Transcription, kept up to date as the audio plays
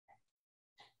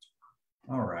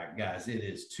All right, guys, it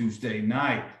is Tuesday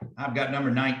night. I've got number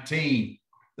 19,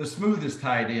 the smoothest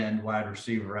tight end wide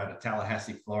receiver out of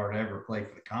Tallahassee, Florida, ever played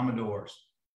for the Commodores,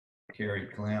 Kerry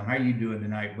Clem. How you doing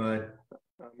tonight, bud?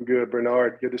 I'm good,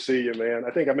 Bernard. Good to see you, man.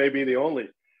 I think I may be the only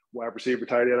wide receiver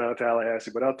tight end out of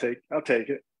Tallahassee, but I'll take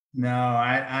it. No,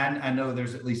 I know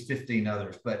there's at least 15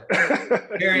 others, but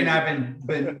Kerry and I've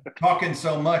been talking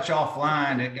so much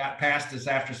offline, it got past us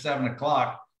after 7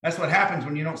 o'clock. That's what happens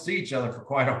when you don't see each other for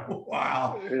quite a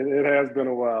while. It has been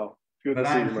a while. Good to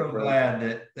see you, my friend. I'm so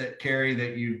glad that Kerry,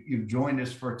 that you've joined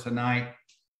us for tonight.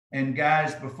 And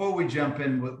guys, before we jump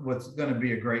in with what's going to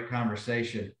be a great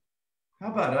conversation,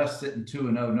 how about us sitting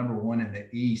 2-0, number one in the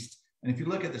East? And if you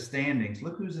look at the standings,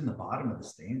 look who's in the bottom of the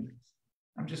standings.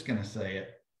 I'm just going to say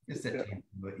it. It's that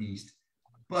Tampa East.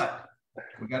 But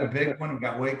we got a big one. We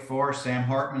got Wake Forest. Sam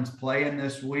Hartman's playing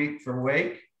this week for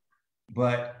Wake.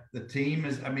 But the team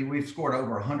is, we've scored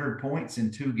over 100 points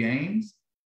in 2 games.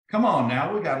 Come on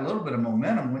now. We got a little bit of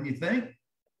momentum, when you think.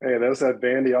 Hey, that's that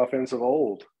Vandy offensive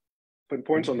old. Putting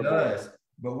points on the board.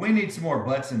 But we need some more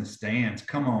butts in the stands.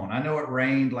 Come on. I know it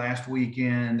rained last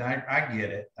weekend. I get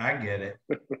it.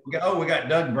 We got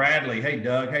Doug Bradley. Hey,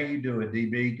 Doug, how you doing,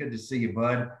 DB? Good to see you,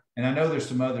 bud. And I know there's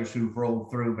some others who've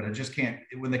rolled through, but I just can't.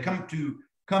 When they come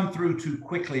through too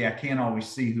quickly, I can't always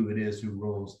see who it is who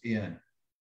rolls in.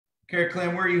 Kerry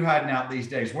Clem, where are you hiding out these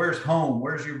days? Where's home?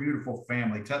 Where's your beautiful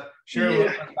family? Share a little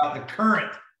bit about the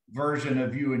current version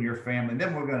of you and your family.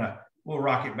 Then we'll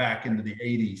rock it back into the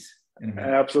 80s.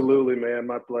 Absolutely, man.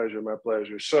 My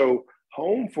pleasure. So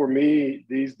home for me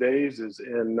these days is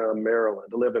in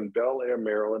Maryland. I live in Bel Air,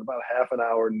 Maryland, about half an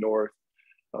hour north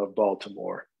of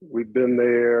Baltimore. We've been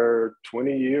there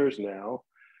 20 years now.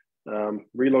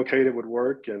 Relocated with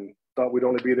work and thought we'd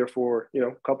only be there for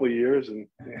a couple of years, and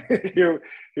here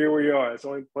we are. It's the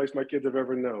only place my kids have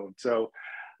ever known. So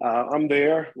I'm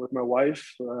there with my wife,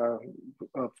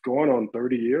 going on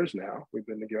 30 years now. We've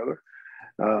been together.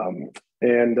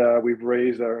 And we've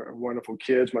raised our wonderful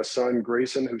kids. My son,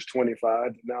 Grayson, who's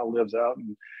 25, now lives out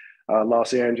in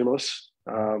Los Angeles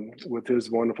with his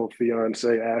wonderful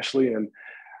fiance, Ashley, and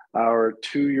our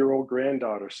 2-year-old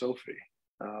granddaughter, Sophie.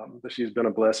 She's been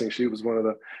a blessing. She was one of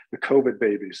the COVID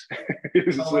babies.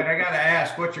 Wait, I got to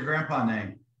ask, what's your grandpa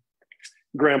name?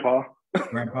 Grandpa.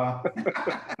 Grandpa.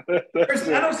 I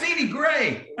don't see any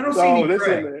gray. I don't see any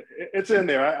gray. It's in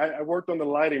there. I worked on the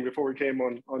lighting before we came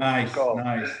on the call.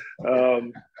 Nice.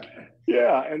 And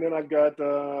then I've got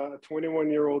a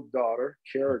 21-year-old daughter,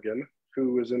 Kerrigan,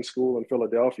 who is in school in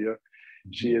Philadelphia.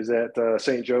 She is at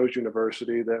St. Joe's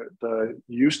University. That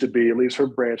used to be, at least her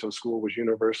branch of school, was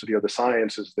University of the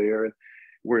Sciences there,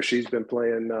 where she's been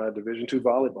playing Division II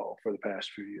volleyball for the past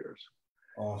few years.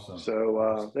 Awesome.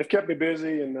 So they've kept me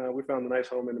busy, and we found a nice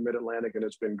home in the Mid-Atlantic, and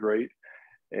it's been great.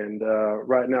 And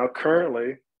right now,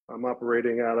 currently, I'm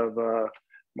operating out of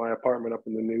my apartment up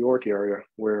in the New York area,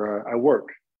 where I work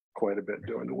quite a bit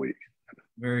during the week.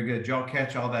 Very good. Did y'all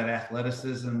catch all that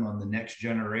athleticism on the next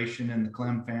generation in the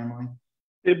Clem family?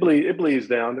 It bleeds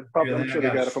down. I'm sure they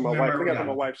got it from my wife. They got it from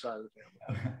my wife's side of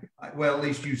the family. Well, at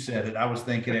least you said it. I was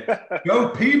thinking it. Joe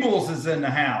Peebles is in the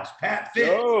house. Pat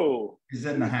Fitz is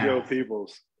in the house. Joe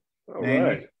Peebles. All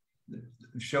right.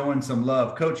 Showing some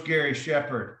love. Coach Gary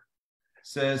Shepard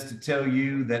says to tell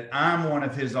you that I'm one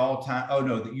of his all-time. Oh,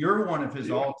 no, that you're one of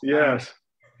his all-time. Yes.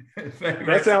 favorites.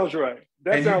 That sounds right.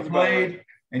 That sounds right.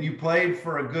 And you played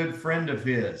for a good friend of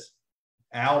his,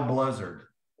 Al Blizzard.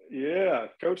 Yeah,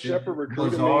 Coach Shepard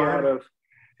recruited me out of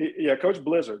Coach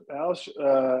Blizzard. Al,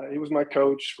 he was my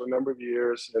coach for a number of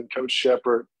years, and Coach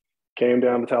Shepard came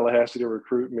down to Tallahassee to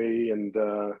recruit me, and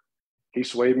he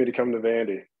swayed me to come to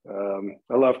Vandy.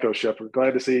 I love Coach Shepard.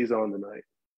 Glad to see he's on tonight.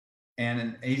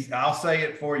 And I'll say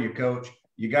it for you, Coach.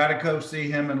 You got to go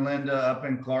see him and Linda up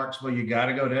in Clarksville. You got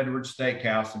to go to Edwards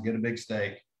Steakhouse and get a big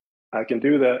steak. I can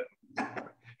do that.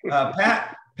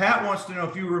 Pat wants to know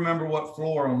if you remember what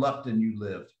floor on Lupton you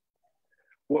lived.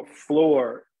 What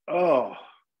floor? Oh,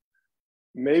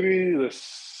 maybe the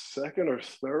second or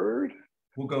third.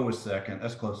 We'll go with second.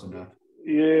 That's close enough.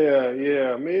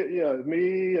 Yeah.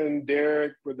 Me and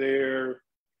Derek were there.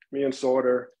 Me and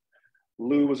Sorter.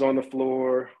 Lou was on the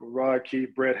floor. Rod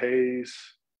Keefe, Brett Hayes,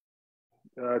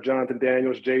 Jonathan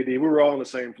Daniels, JD. We were all on the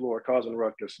same floor, causing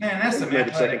ruckus. Man, that's some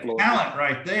athletic talent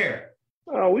right there.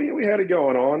 Oh, we had it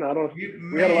going on.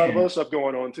 We had a lot of other stuff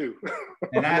going on too.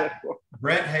 And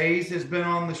Brett Hayes has been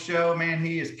on the show. Man,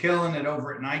 he is killing it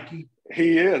over at Nike.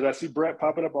 He is. I see Brett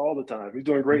popping up all the time. He's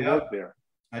doing great work there.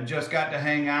 I just got to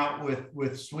hang out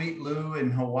with Sweet Lou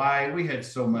in Hawaii. We had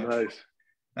so much. Nice.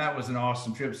 That was an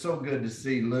awesome trip. So good to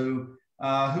see Lou.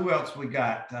 Who else we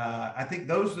got? I think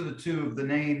those are the two of the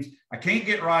names. I can't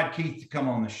get Rod Keith to come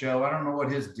on the show. I don't know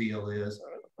what his deal is.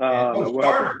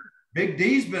 Starter. Big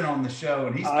D's been on the show,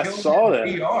 and he's killing it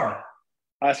in PR.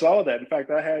 I saw that. In fact,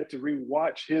 I had to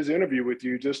rewatch his interview with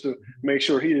you just to make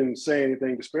sure he didn't say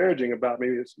anything disparaging about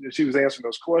me as he was answering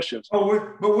those questions. Oh,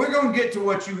 we're going to get to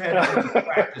what you had to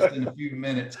practice in a few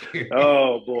minutes, Kerry.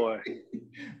 Oh, boy.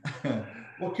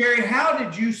 Well, Kerry, how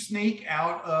did you sneak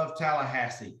out of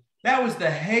Tallahassee? That was the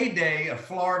heyday of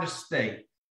Florida State.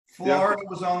 Florida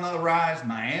was on the rise.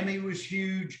 Miami was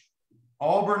huge.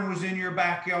 Auburn was in your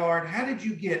backyard. How did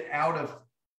you get out of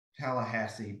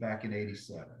Tallahassee back in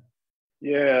 '87?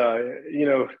 Yeah,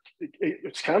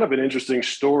 it's kind of an interesting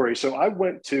story. So I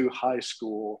went to high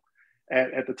school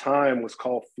at the time was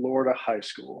called Florida High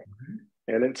School. Mm-hmm.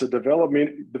 And it's a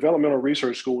developmental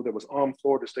research school that was on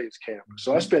Florida State's campus. Mm-hmm.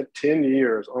 So I spent 10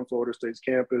 years on Florida State's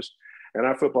campus, and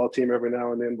our football team every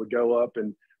now and then would go up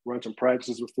and run some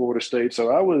practices with Florida State. So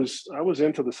I was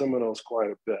into the Seminoles quite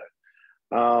a bit.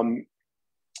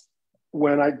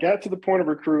 When I got to the point of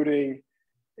recruiting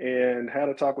and had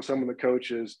a talk with some of the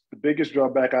coaches, the biggest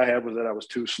drawback I had was that I was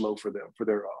too slow for them, for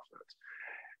their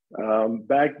offense.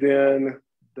 Back then,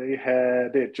 they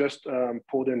had just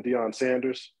pulled in Deion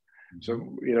Sanders. So,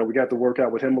 we got to work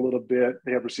out with him a little bit.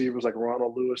 They had receivers like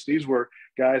Ronald Lewis. These were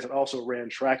guys that also ran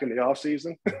track in the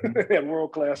offseason. They had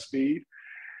world-class speed.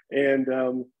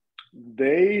 And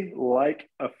they, like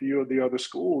a few of the other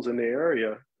schools in the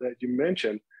area that you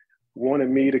mentioned, wanted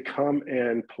me to come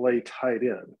and play tight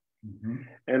end. Mm-hmm.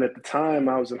 And at the time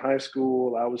I was in high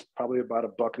school, I was probably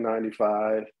about $195.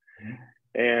 Mm-hmm.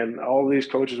 And all of these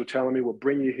coaches were telling me, we'll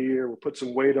bring you here, we'll put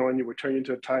some weight on you, we'll turn you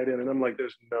into a tight end. And I'm like,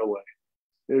 there's no way.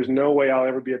 There's no way I'll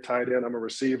ever be a tight end. I'm a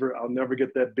receiver. I'll never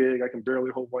get that big. I can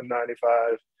barely hold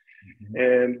 195. Mm-hmm.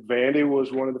 And Vandy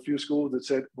was one of the few schools that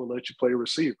said, we'll let you play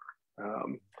receiver.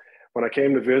 When I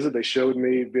came to visit, they showed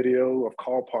me video of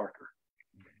Carl Parker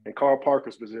and Carl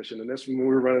Parker's position. And this when we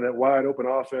were running that wide open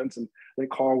offense. And I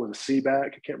think Carl was a C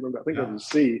back. I can't remember. I think it was a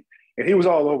C. And he was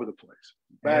all over the place.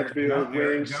 Backfield,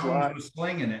 wings, slot. Was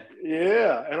slinging it.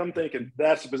 Yeah. And I'm thinking,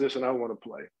 that's the position I want to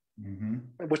play.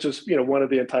 Mm-hmm. Which is, one of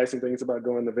the enticing things about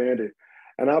going to Vandy.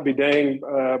 And I'll be dang,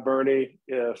 Bernie,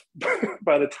 if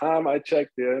by the time I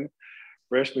checked in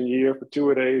freshman year for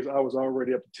 2 days, I was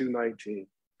already up to 219.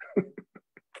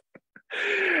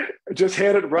 Just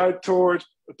headed right towards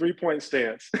a 3-point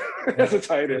stance as a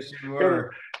tight end. Yes,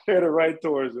 headed right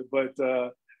towards it. But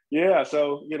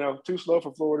so too slow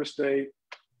for Florida State.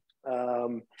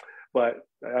 But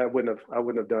I wouldn't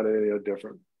have done it any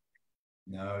different.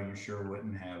 No, you sure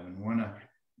wouldn't have. And one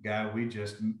guy we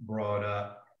just brought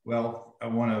up. Well, I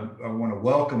want to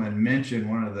welcome and mention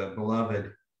one of the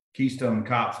beloved Keystone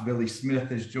Cops, Billy Smith,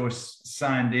 has just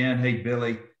signed in. Hey,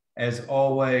 Billy, as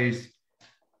always.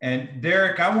 And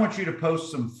Derek, I want you to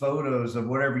post some photos of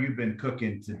whatever you've been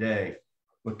cooking today,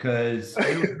 because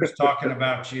we were just talking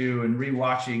about you and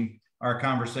rewatching our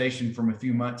conversation from a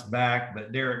few months back.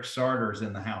 But Derek Sarter is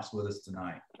in the house with us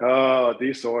tonight. Oh,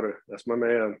 D. Sarter, that's my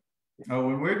man. Oh,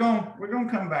 and we're going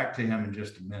to come back to him in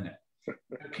just a minute.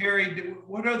 Kerry,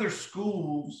 what other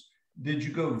schools did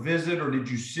you go visit, or did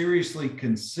you seriously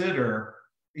consider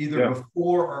either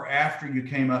before or after you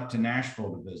came up to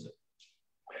Nashville to visit?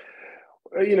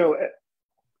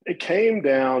 It came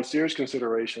down, serious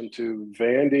consideration, to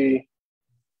Vandy,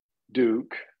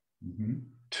 Duke, mm-hmm.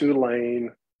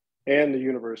 Tulane, and the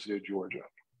University of Georgia.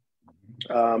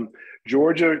 Mm-hmm.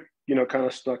 Georgia, kind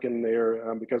of stuck in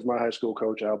there because my high school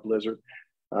coach, Al Blizzard,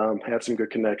 had some good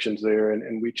connections there,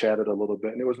 and we chatted a little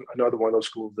bit. And it was another one of those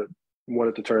schools that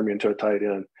wanted to turn me into a tight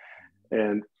end.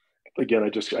 And again, I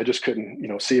just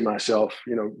couldn't, see myself,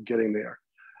 getting there.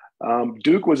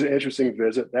 Duke was an interesting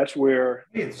visit. That's where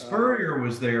Spurrier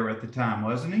was there at the time,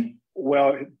 wasn't he?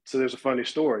 Well, so there's a funny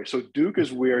story. So Duke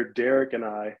is where Derek and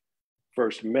I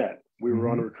first met. We were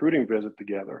on a recruiting visit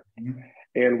together,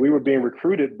 and we were being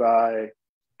recruited by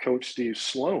Coach Steve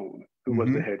Sloan, who was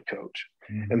the head coach.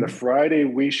 Mm-hmm. And the Friday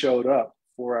we showed up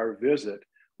for our visit,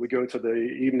 we go to the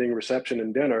evening reception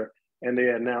and dinner, and they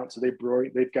announced they've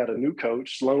got a new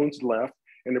coach. Sloan's left,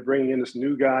 and they're bringing in this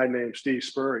new guy named Steve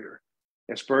Spurrier.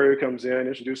 And Spurrier comes in,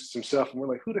 introduces himself, and we're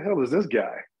like, who the hell is this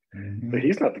guy? Mm-hmm. But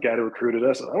he's not the guy that recruited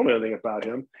us. I don't know anything about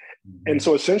him. Mm-hmm. And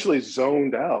so essentially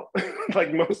zoned out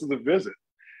like most of the visit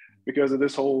because of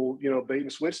this whole, bait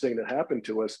and switch thing that happened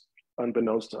to us,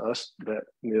 unbeknownst to us, that,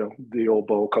 the old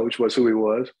bowl coach was who he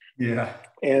was. Yeah.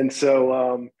 And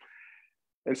so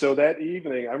that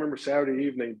evening, I remember Saturday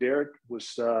evening, Derek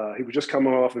was, he was just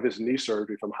coming off of his knee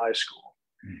surgery from high school.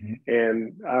 Mm-hmm.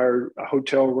 And our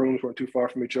hotel rooms weren't too far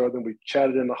from each other. And we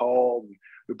chatted in the hall. And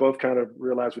we both kind of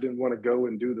realized we didn't want to go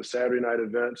and do the Saturday night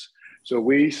events. So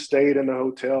we stayed in the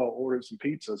hotel, ordered some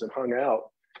pizzas, and hung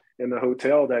out in the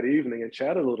hotel that evening and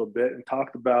chatted a little bit and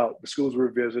talked about the schools we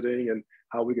were visiting and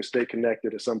how we could stay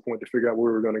connected at some point to figure out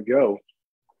where we were going to go.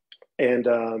 And,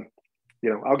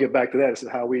 I'll get back to that. This is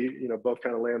how we, both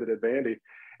kind of landed at Vandy.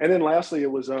 And then lastly,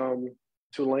 it was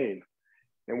Tulane.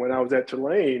 And when I was at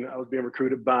Tulane, I was being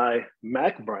recruited by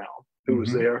Mac Brown, who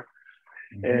was there.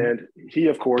 And he,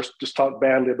 of course, just talked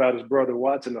badly about his brother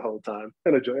Watson the whole time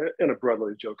in a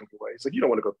brotherly, joking way. He's like, "You don't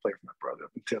want to go play for my brother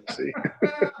up in Tennessee."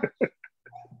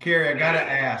 Kerry, I got to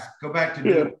ask, go back to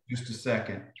Duke just a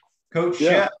second. Coach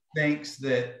Shep thinks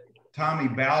that Tommy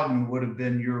Bowden would have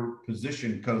been your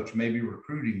position coach, maybe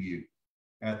recruiting you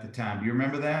at the time. Do you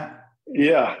remember that?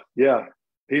 Yeah.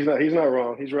 He's not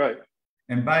wrong. He's right.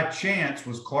 And by chance,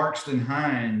 was Clarkston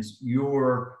Hines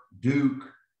your Duke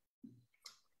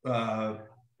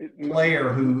player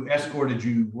who escorted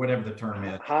you, whatever the term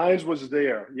is? Hines was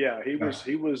there. Yeah, he was.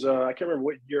 I can't remember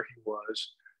what year he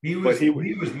was. He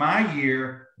was my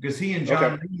year because he and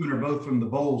John Newman are both from the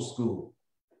Bowles School.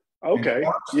 Okay.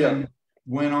 And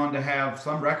went on to have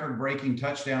some record-breaking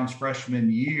touchdowns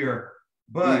freshman year,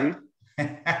 but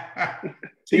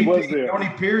he was there. Tony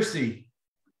Piercy.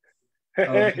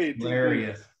 Hey,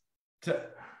 hilarious.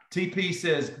 TP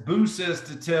says, "Boo says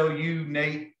to tell you,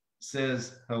 Nate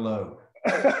says hello."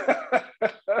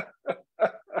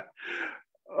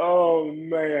 Oh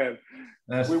man,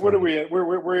 what are we in?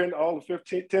 We're in all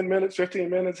 15 minutes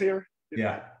here.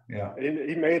 Yeah.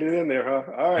 He made it in there,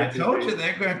 huh? All right. I told you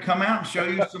they're going to come out and show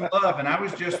you some love. And I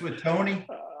was just with Tony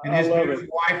and his beautiful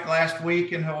wife last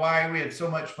week in Hawaii. We had so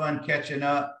much fun catching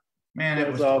up. Man, it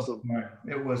was awesome.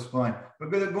 It was fun.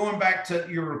 But going back to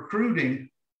your recruiting,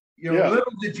 little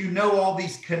did you know all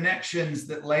these connections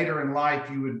that later in life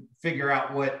you would figure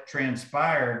out what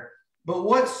transpired. But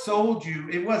what sold you?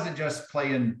 It wasn't just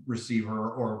playing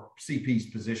receiver or CP's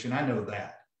position. I know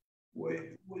that.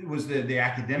 Was the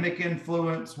academic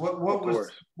influence? What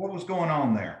was going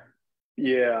on there?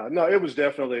 Yeah, no, it was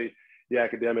definitely the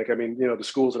academic. I mean, the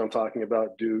schools that I'm talking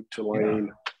about, Duke,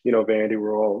 Tulane, Vandy,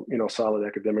 were all, solid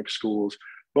academic schools.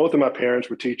 Both of my parents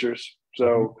were teachers.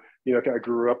 So, I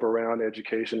grew up around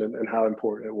education and how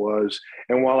important it was.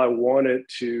 And while I wanted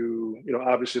to,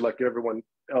 obviously like everyone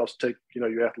else, take,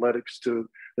 your athletics to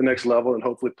the next level and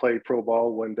hopefully play pro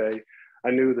ball one day, I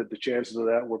knew that the chances of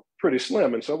that were pretty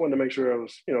slim. And so I wanted to make sure I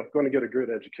was, going to get a good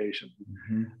education.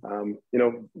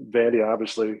 Vandy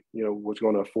obviously, was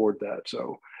going to afford that.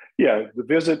 So yeah, the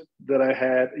visit that I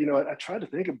had, I tried to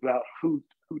think about who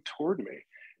toured me.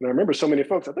 And I remember so many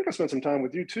folks. I think I spent some time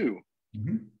with you too,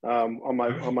 on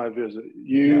my visit.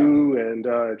 You and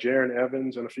Jaron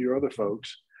Evans and a few other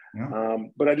folks.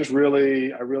 But I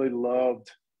really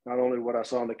loved not only what I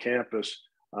saw on the campus,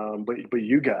 but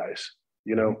you guys.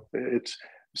 It's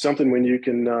something when you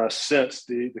can sense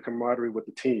the camaraderie with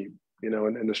the team,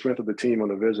 and the strength of the team on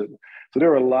the visit. So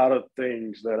there were a lot of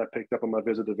things that I picked up on my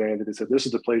visit to Vandy that said, this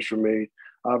is the place for me.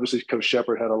 Obviously, Coach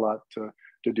Shepard had a lot to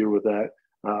do with that.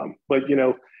 But,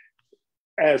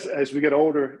 as we get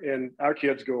older and our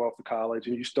kids go off to college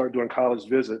and you start doing college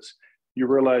visits, you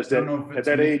realize that at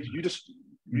that age, you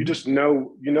just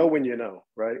know, when you know,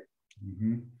 right?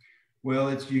 Well,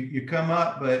 it's you come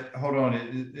up, but hold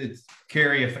on. It's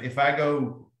Kerry.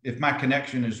 If my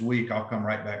connection is weak, I'll come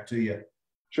right back to you.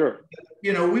 Sure.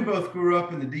 We both grew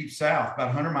up in the deep South, about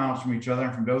 100 miles from each other.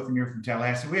 I'm from Dothan, you're from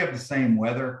Tallahassee. We have the same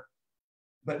weather,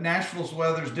 but Nashville's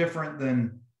weather is different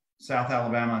than South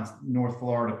Alabama and North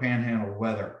Florida Panhandle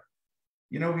weather.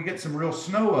 We get some real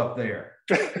snow up there.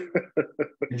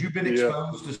 Had you been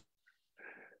exposed to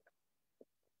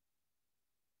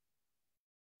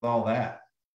all that?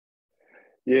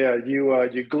 Yeah, you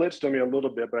glitched on me a little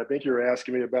bit, but I think you were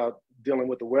asking me about dealing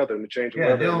with the weather and the change of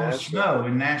weather. Yeah, dealing with snow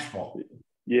in Nashville.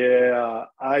 Yeah,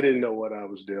 I didn't know what I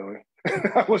was doing.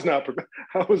 I was not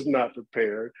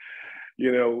prepared.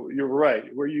 You're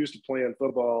right. We're used to playing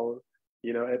football,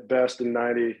 at best in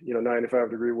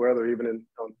 95-degree weather, even in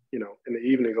the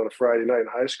evenings on a Friday night in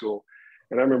high school.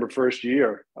 And I remember first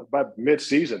year, by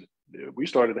mid-season, we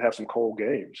started to have some cold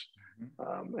games,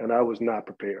 and I was not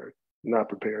prepared.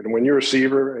 And when you're a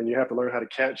receiver and you have to learn how to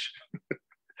catch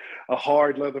a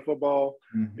hard leather football,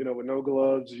 with no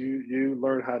gloves, you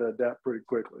learn how to adapt pretty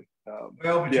quickly.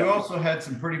 You also had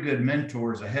some pretty good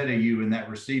mentors ahead of you in that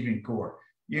receiving corps.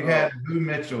 You had Boo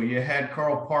Mitchell, you had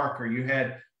Carl Parker, you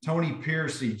had Tony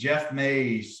Piercy, Jeff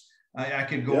Mays. I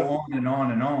could go on and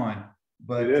on and on,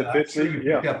 but I'm sure you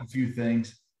picked up a few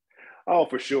things. Oh,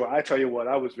 for sure. I tell you what,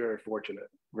 I was very fortunate.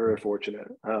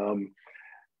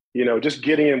 just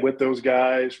getting in with those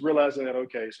guys, realizing that,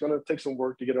 okay, it's going to take some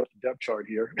work to get up the depth chart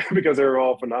here because they're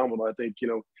all phenomenal. I think,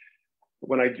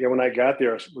 when I got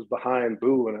there, I was behind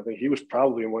Boo, and I think he was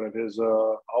probably in one of his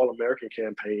All-American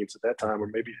campaigns at that time, or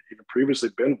maybe even previously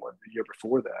been one the year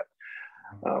before that.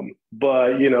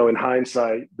 But in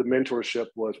hindsight, the mentorship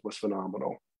was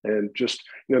phenomenal, and just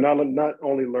not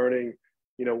only learning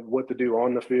what to do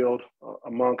on the field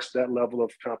amongst that level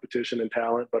of competition and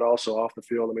talent, but also off the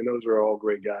field. I mean, those are all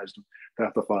great guys to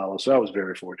have to follow. So I was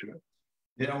very fortunate.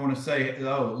 I want to say,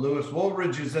 Lewis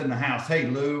Woolridge is in the house. Hey,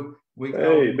 Lou.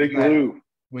 Big Lou.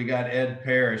 We got Ed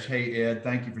Parrish. Hey, Ed,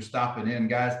 thank you for stopping in,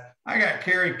 guys. I got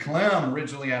Kerry Clem,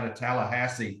 originally out of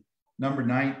Tallahassee, number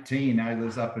 19. Now he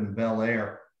lives up in Bel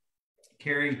Air.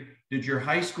 Kerry, did your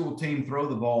high school team throw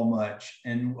the ball much?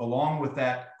 And along with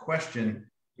that question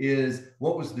is,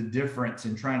 what was the difference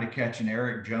in trying to catch an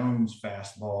Eric Jones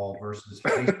fastball versus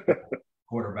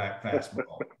quarterback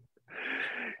fastball?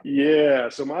 Yeah,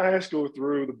 so my high school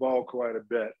threw the ball quite a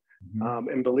bit.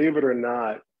 And believe it or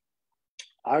not,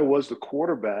 I was the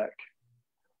quarterback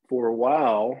for a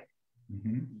while,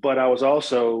 but I was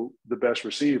also the best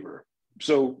receiver.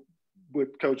 So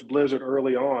with Coach Blizzard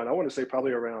early on, I want to say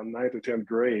probably around 9th or 10th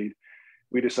grade,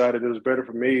 we decided it was better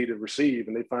for me to receive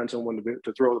and they find someone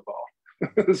to throw the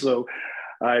ball. So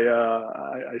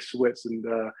I switched, and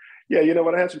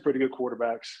I had some pretty good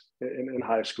quarterbacks in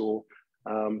high school,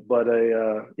 but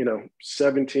a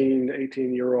 17,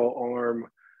 18-year-old arm,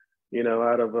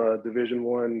 out of a Division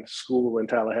I school in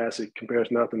Tallahassee compares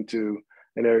nothing to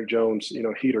an Eric Jones,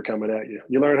 heater coming at you.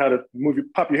 You learn how to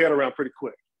pop your head around pretty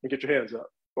quick and get your hands up,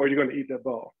 or you're going to eat that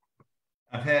ball.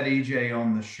 I've had EJ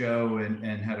on the show and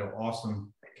had an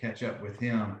awesome catch up with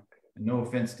him. And no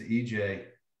offense to EJ,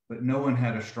 but no one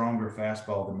had a stronger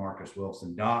fastball than Marcus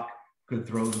Wilson. Doc could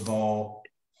throw the ball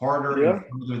harder and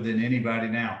further than anybody.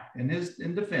 Now, in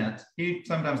defense, he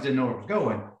sometimes didn't know where it was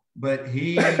going, but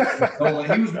he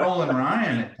was Nolan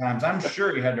Ryan at times. I'm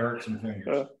sure he had to hurt some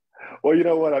fingers. Well, you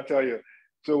know what? I'll tell you.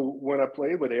 So when I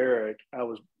played with Eric, I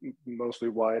was mostly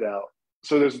wide out.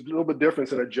 So there's a little bit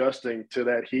difference in adjusting to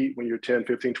that heat when you're 10,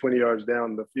 15, 20 yards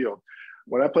down the field.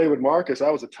 When I played with Marcus, I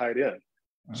was a tight end.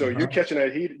 So you're catching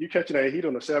that heat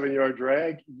on a 7-yard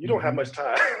drag. You don't have much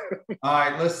time. All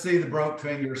right, let's see the broke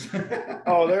fingers.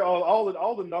 They're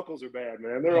all the knuckles are bad,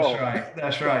 man.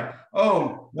 That's right.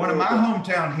 Oh, one of my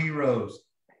hometown heroes,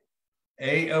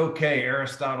 AOK,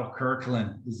 Aristotle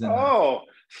Kirkland, is in there. Oh,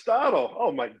 Stottle.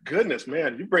 Oh my goodness,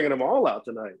 man. You're bringing them all out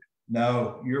tonight.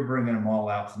 No, you're bringing them all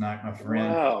out tonight, my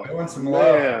friend. Wow. Showing some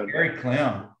love. Kerry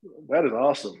Clem. That is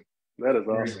awesome.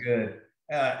 Very good.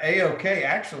 AOK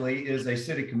actually is a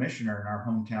city commissioner in our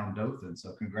hometown, Dothan.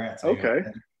 So congrats. Okay.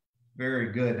 AOK.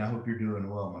 Very good. And I hope you're doing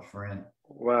well, my friend.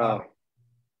 Wow.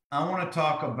 I want to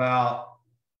talk about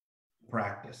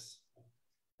practice.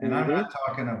 And I'm not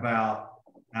talking about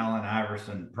Allen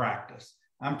Iverson practice.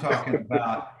 I'm talking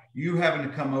about you having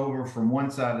to come over from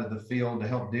one side of the field to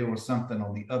help deal with something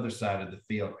on the other side of the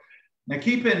field. Now,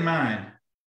 keep in mind,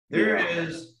 there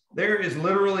is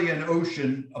literally an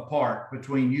ocean apart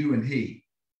between you and he.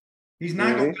 He's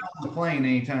not going to get on the plane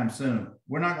anytime soon.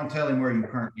 We're not going to tell him where you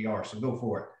currently are. So go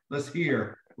for it. Let's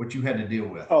hear what you had to deal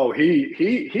with. Oh, he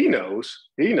knows.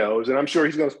 He knows. And I'm sure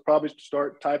he's going to probably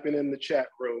start typing in the chat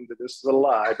room that this is a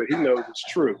lie, but he knows it's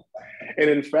true. And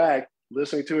in fact,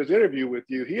 listening to his interview with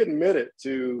you, he admitted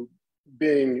to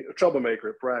being a troublemaker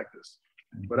at practice.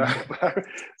 But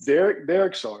Derek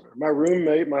Sarner, my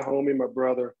roommate, my homie, my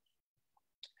brother,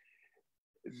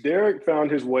 Derek found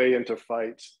his way into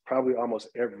fights probably almost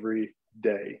every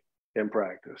day in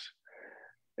practice.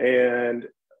 And,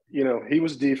 he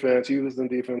was defense. He was in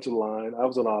defensive line. I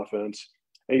was on offense.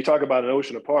 And you talk about an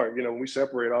ocean apart. When we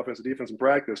separate offense and defense in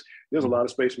practice, there's a lot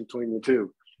of space between the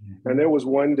two. And there was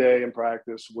one day in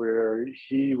practice where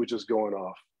he was just going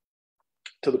off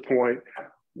to the point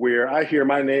where I hear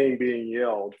my name being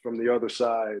yelled from the other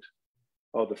side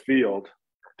of the field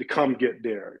to come get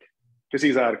Derek because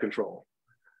he's out of control.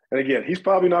 And again, he's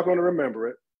probably not going to remember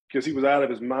it because he was out of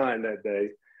his mind that day.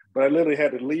 But I literally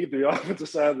had to leave the offensive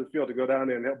side of the field to go down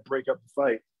there and help break up the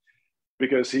fight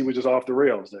because he was just off the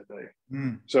rails that day.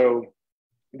 So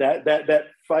that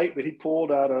fight that he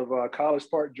pulled out of College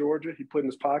Park, Georgia, he put in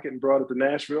his pocket and brought it to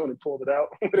Nashville and he pulled it out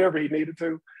whenever he needed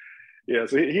to. Yeah,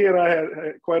 so he and I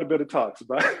had quite a bit of talks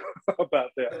about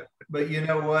that. But you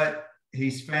know what?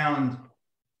 He's found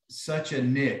such a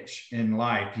niche in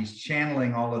life. He's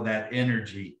channeling all of that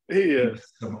energy. He is.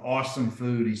 Some awesome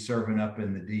food he's serving up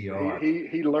in the DR.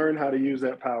 He learned how to use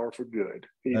that power for good.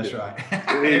 That's right.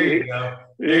 There you go.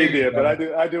 He did. But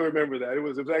I do remember that. It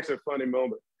was actually a funny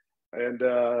moment And,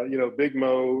 Big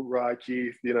Mo, Rod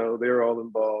Keefe, they were all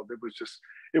involved.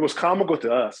 It was comical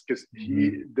to us because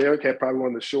Derek had probably one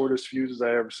of the shortest fuses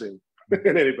I ever seen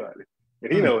in anybody.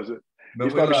 And he knows it. But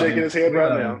he's probably shaking his head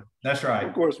right now. That's right.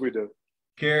 Of course we do.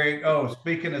 Kerry,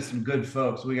 speaking of some good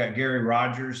folks, we got Gary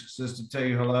Rogers, says to tell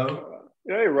you hello.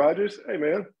 Hey, Rogers. Hey,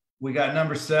 man. We got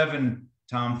number 7,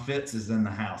 Tom Fitz is in the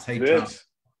house. Hey, Fitz. Tom.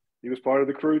 He was part of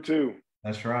the crew too.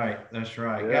 That's right. Yeah.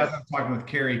 Guys, I'm talking with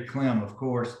Kerry Clem, of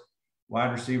course,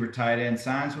 wide receiver, tight end,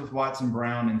 signs with Watson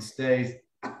Brown and stays.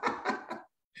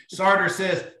 Sarter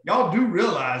says, y'all do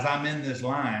realize I'm in this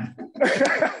line.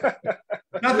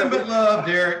 Nothing but love,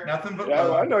 Derek. Nothing but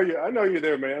love. I know you're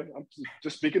there, man. I'm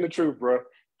just speaking the truth, bro.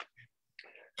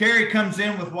 Kerry comes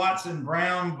in with Watson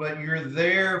Brown, but you're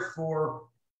there for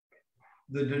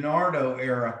the DiNardo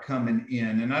era coming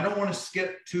in. And I don't want to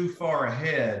skip too far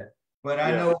ahead, but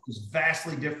I know it was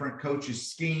vastly different coaches'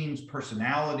 schemes,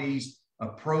 personalities,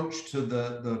 approach to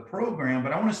the program.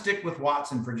 But I want to stick with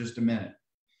Watson for just a minute.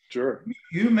 Sure.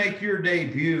 You make your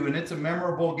debut, and it's a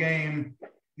memorable game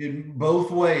in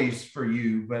both ways for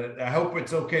you, but I hope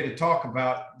it's okay to talk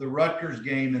about the Rutgers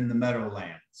game in the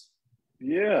Meadowlands.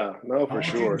 Yeah, no, for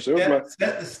sure. Set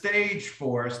the stage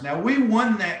for us. Now, we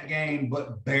won that game,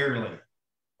 but barely.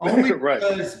 Only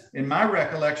because, in my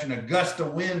recollection, a gust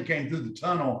of wind came through the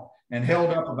tunnel and held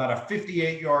up about a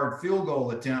 58-yard field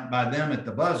goal attempt by them at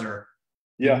the buzzer.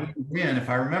 Yeah. We win, if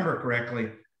I remember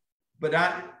correctly. But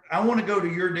I want to go to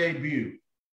your debut.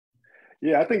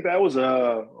 Yeah, I think that was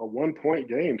a 1-point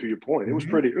game. To your point, it was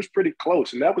pretty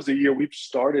close, and that was the year we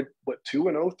started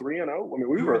 2-0, 3-0. I mean,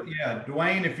 we were. Yeah,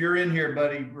 Dwayne, if you're in here,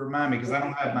 buddy, remind me because I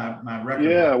don't have my record.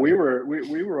 Yeah, we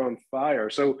were on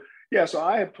fire. So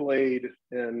I had played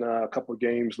in a couple of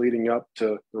games leading up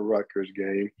to the Rutgers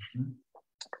game,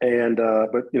 and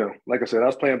but like I said, I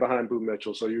was playing behind Boo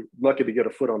Mitchell, so you're lucky to get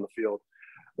a foot on the field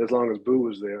as long as Boo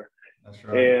was there. That's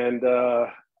right. And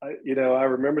I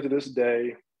remember to this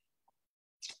day.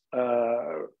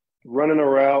 Running a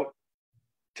route,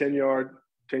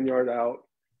 10-yard out,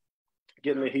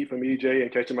 getting the heat from EJ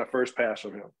and catching my first pass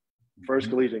from him, first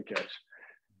collegiate catch.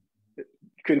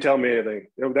 Couldn't tell me anything.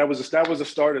 That was the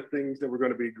start of things that were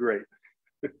going to be great.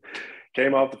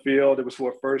 Came off the field. It was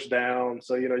for a first down.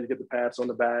 So, you get the pats on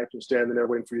the back. You're standing there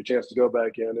waiting for your chance to go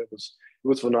back in. It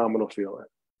was phenomenal feeling.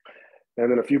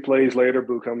 And then a few plays later,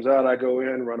 Boo comes out. I go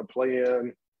in, run a play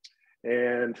in.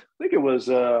 And I think it was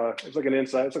like it's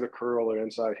like a curl or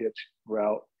inside hitch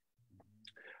route.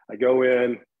 I go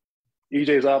in,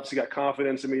 EJ's obviously got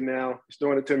confidence in me now. He's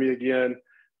throwing it to me again,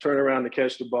 turn around to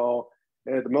catch the ball.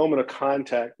 And at the moment of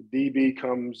contact, the DB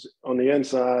comes on the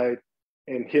inside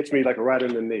and hits me like right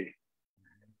in the knee.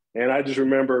 And I just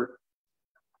remember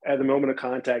at the moment of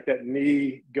contact, that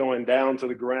knee going down to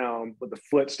the ground, but the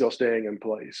foot still staying in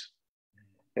place.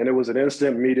 And it was an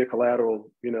instant medial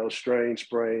collateral, strain,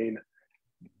 sprain.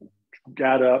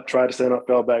 Got up, tried to stand up,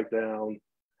 fell back down.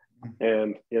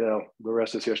 And, the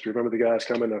rest is history. Remember the guys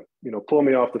coming to, pull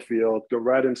me off the field, go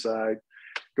right inside,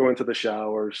 go into the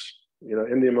showers,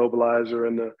 in the immobilizer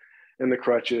and the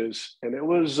crutches. And it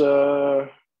was, that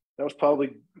was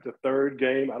probably the third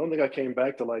game. I don't think I came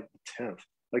back to like the 10th,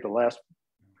 like the last,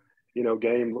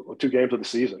 game, 2 games of the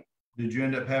season. Did you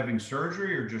end up having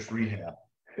surgery or just rehab?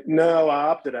 No, I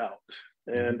opted out.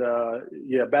 And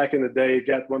back in the day,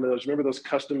 got one of those. Remember those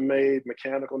custom-made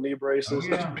mechanical knee braces? Oh,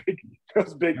 yeah.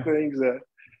 Those big things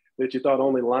that you thought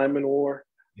only linemen wore.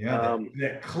 Yeah,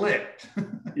 that clicked.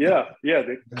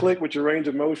 They click with your range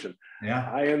of motion. Yeah,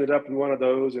 I ended up in one of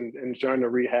those and trying to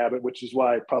rehab it, which is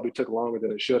why it probably took longer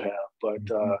than it should have. But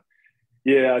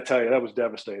I tell you, that was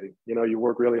devastating. You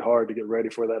work really hard to get ready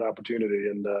for that opportunity,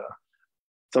 and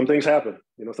some things happen.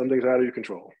 Some things are out of your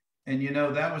control. And,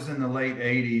 that was in the late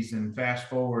 80s, and fast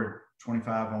forward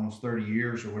 25, almost 30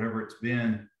 years or whatever it's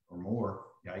been or more,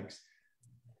 yikes.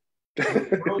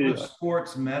 The world of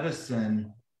sports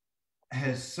medicine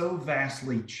has so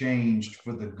vastly changed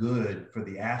for the good, for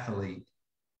the athlete.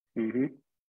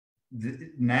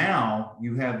 Now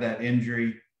you have that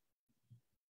injury.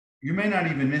 You may not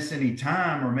even miss any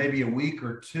time, or maybe a week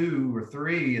or 2 or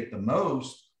 3 at the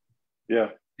most. Yeah.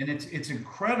 And it's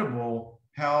incredible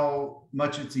how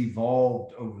much it's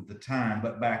evolved over the time.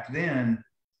 But back then,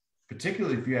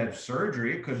 particularly if you had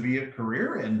surgery, it could be a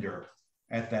career ender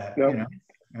at that,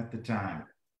 at the time.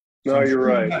 So no, you're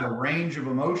right. You had a range of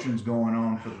emotions going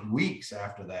on for weeks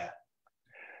after that.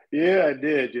 Yeah, I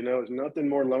did. It's nothing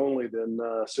more lonely than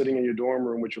sitting in your dorm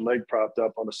room with your leg propped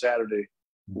up on a Saturday,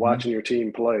 watching your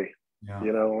team play,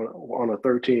 on a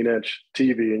 13-inch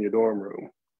TV in your dorm room.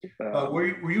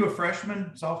 Were you a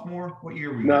freshman, sophomore? What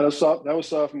year were you? No, that was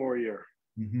sophomore year.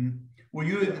 Well,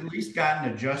 you had at least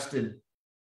gotten adjusted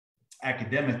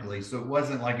academically, so it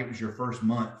wasn't like it was your first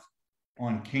month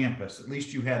on campus. At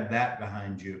least you had that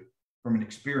behind you from an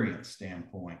experience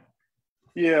standpoint.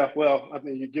 Yeah, well, I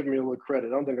think you're giving me a little credit. I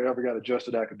don't think I ever got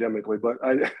adjusted academically, but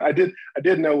I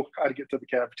did know how to get to the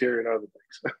cafeteria and other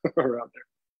things around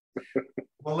there.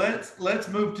 Well, let's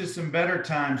move to some better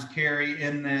times, Kerry,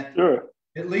 in that Sure.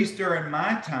 at least during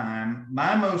my time,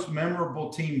 my most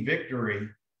memorable team victory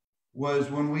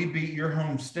was when we beat your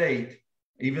home state,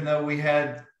 even though we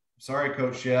had, sorry,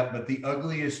 Coach Shep, but the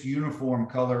ugliest uniform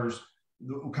colors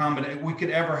combination we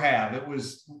could ever have. It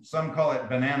was, some call it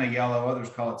banana yellow, others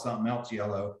call it something else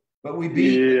yellow, but we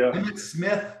beat Emmett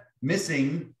Smith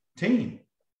missing team.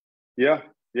 Yeah.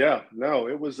 No,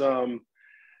 it was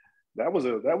that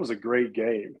was a great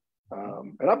game.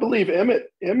 And I believe Emmett,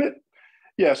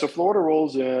 yeah, so Florida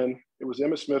rolls in. It was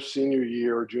Emmitt Smith's senior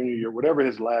year or junior year, whatever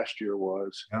his last year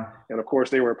was. Yeah. And of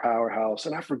course they were a powerhouse.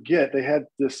 And I forget, they had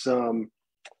this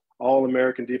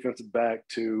All-American defensive back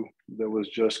too that was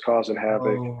just causing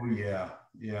havoc. Oh, yeah.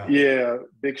 Yeah,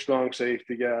 big, strong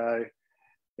safety guy.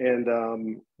 And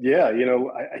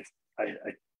I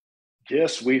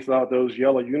guess we thought those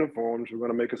yellow uniforms were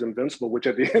going to make us invincible, which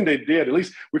at the end they did. At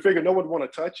least we figured no one would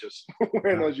want to touch us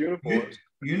wearing those uniforms.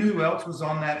 You knew who else was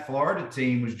on that Florida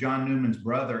team was John Newman's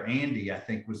brother, Andy, I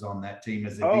think, was on that team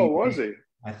as a DB. Was he?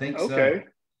 I think so.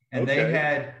 And they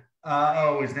had,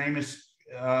 his name is,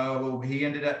 he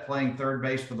ended up playing third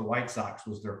base for the White Sox,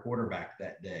 was their quarterback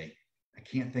that day. I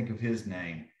can't think of his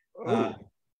name. I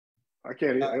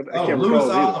can't Louis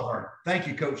Oliver. Thank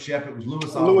you, Coach Shep. It was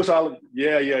Louis Oliver. Louis Oliver.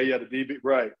 Yeah. The DB.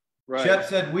 Right. Shep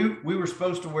said we were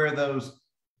supposed to wear those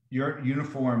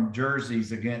uniform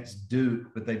jerseys against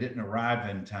Duke, but they didn't arrive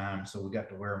in time, so we got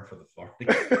to wear them for the Florida.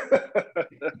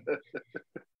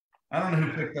 I don't know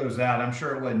who picked those out. I'm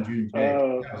sure it wasn't June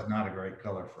 8th. That was not a great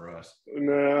color for us.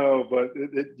 No, but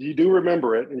you do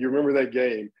remember it, and you remember that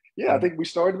game. Yeah, I think we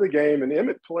started the game, and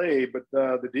Emmett played, but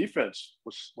the defense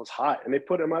was hot, and they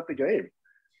put him out the game.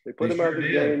 They put him out the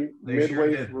game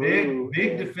midway through.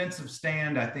 Big defensive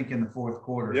stand, I think, in the fourth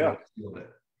quarter. Yeah.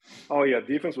 Oh, yeah,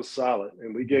 defense was solid,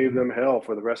 and we gave them hell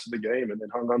for the rest of the game and then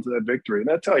hung on to that victory.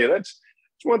 And I tell you, that's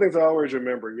one of the things I always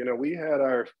remember. You know, we had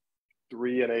our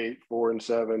 3-8,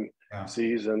 4-7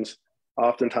 seasons.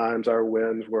 Oftentimes our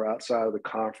wins were outside of the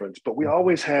conference, but we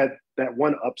always had that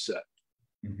one upset.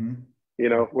 Mm-hmm. You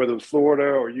know, whether it was Florida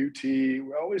or UT, we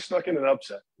always snuck in an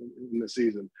upset in the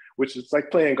season, which is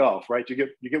like playing golf, right? You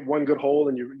get one good hole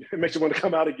and it makes you want to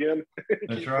come out again.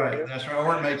 That's right. Playing. That's right.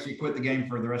 Or it makes you quit the game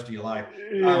for the rest of your life.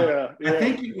 Yeah. I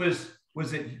think it was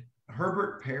it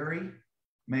Herbert Perry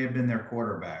may have been their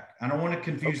quarterback. I don't want to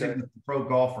confuse him with the pro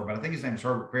golfer, but I think his name is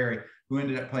Herbert Perry, who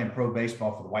ended up playing pro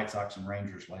baseball for the White Sox and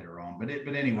Rangers later on. But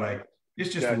anyway,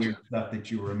 it's just weird stuff that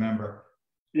you remember.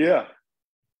 Yeah.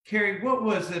 Kerry, what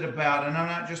was it about, and I'm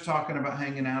not just talking about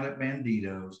hanging out at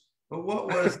Banditos, but what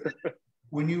was it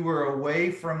when you were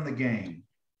away from the game,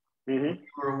 you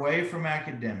were away from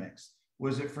academics?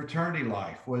 Was it fraternity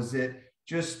life? Was it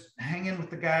just hanging with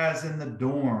the guys in the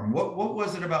dorm? What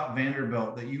was it about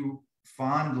Vanderbilt that you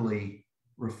fondly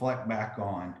reflect back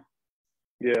on?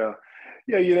 Yeah,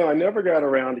 you know, I never got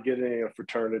around to getting in a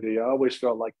fraternity. I always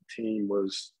felt like the team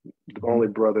was the only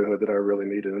brotherhood that I really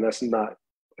needed, and that's not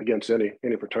against any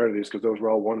fraternities, because those were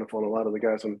all wonderful and a lot of the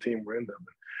guys on the team were in them.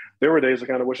 There were days I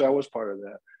kind of wish I was part of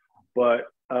that, but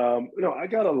I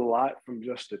got a lot from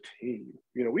just the team.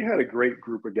 You know, we had a great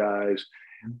group of guys,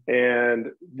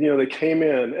 and they came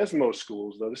in, as most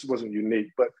schools, though this wasn't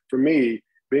unique, but for me,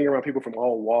 being around people from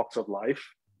all walks of life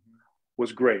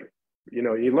was great. You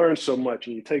know, you learn so much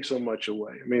and you take so much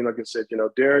away. I mean, like I said,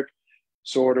 Derek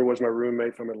Sorter was my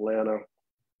roommate from Atlanta.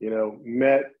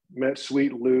 Met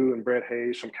Sweet Lou and Brett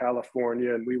Hayes from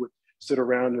California, and we would sit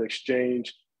around and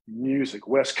exchange music,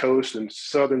 West Coast and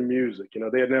Southern music.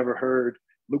 They had never heard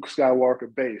Luke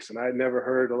Skywalker bass, and I had never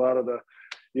heard a lot of the,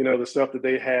 the stuff that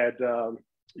they had,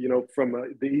 from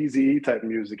the Eazy-E type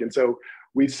music. And so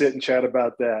we'd sit and chat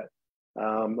about that.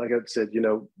 Like I said,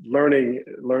 learning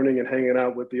and hanging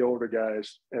out with the older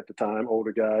guys at the time,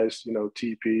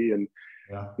 TP and,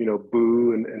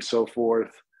 Boo and so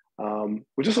forth.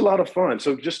 Was just a lot of fun.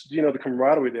 So just, the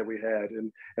camaraderie that we had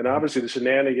and obviously the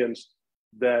shenanigans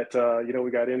that, we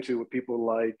got into with people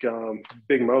like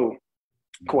Big Mo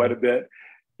quite a bit.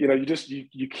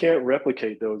 You can't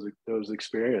replicate those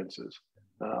experiences.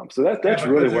 So that's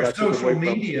really what I took away from. Social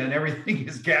media and everything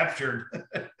is captured.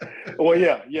 Well,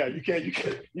 yeah, you can't do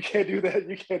that.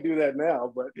 You can't do that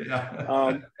now. But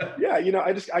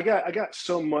I got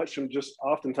so much from just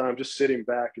oftentimes just sitting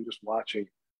back and just watching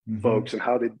folks and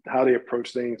how they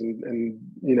approach things and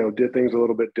did things a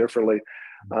little bit differently.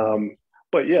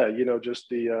 But yeah, just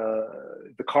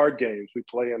the card games we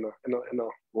play in the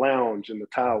lounge in the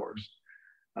towers.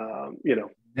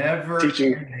 Never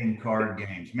teaching ending card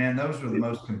games, man. Those were the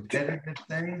most competitive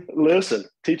thing. Listen,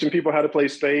 teaching people how to play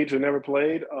spades who never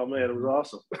played. Oh man, it was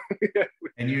awesome.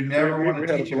 And you never want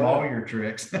to teach them all your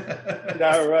tricks.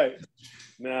 Yeah, right.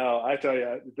 No, I tell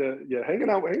you, hanging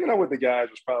out with the guys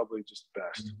was probably just the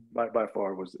best. By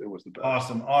far, it was the best.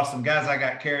 Awesome, guys. I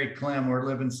got Kerry Clem. We're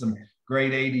living some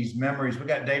great '80s memories. We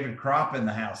got David Kropp in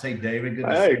the house. Hey, David. Good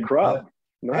to see you. Kropp.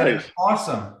 Nice.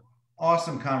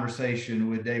 Awesome conversation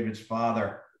with David's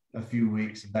father a few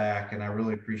weeks back, and I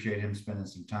really appreciate him spending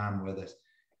some time with us.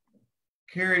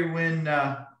 Kerry,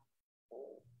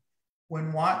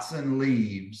 when Watson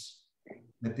leaves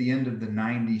at the end of the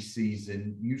 '90s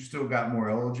season, you've still got more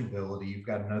eligibility. You've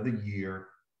got another year,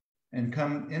 and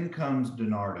in comes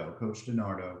DiNardo, Coach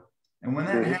DiNardo. And when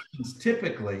that happens,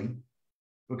 typically,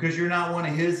 because you're not one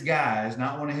of his guys,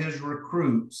 not one of his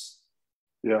recruits,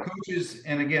 coaches,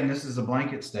 and again, this is a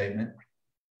blanket statement,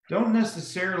 don't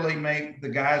necessarily make the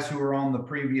guys who are on the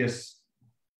previous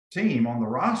team on the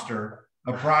roster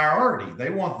a priority.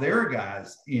 They want their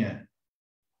guys in.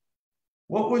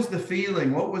 What was the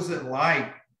feeling? What was it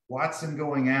like, Watson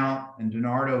going out and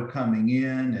DiNardo coming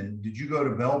in? And did you go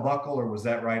to Bell Buckle, or was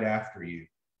that right after you?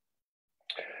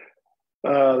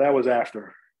 That was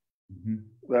after.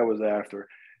 That was after.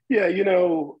 Yeah,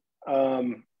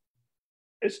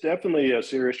 it's definitely a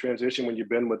serious transition when you've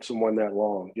been with someone that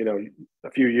long.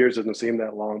 A few years doesn't seem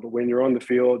that long, but when you're on the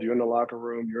field, you're in the locker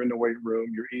room, you're in the weight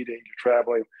room, you're eating, you're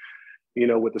traveling,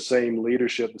 with the same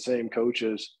leadership, the same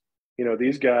coaches,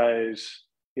 these guys,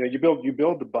 you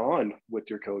build the bond with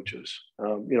your coaches.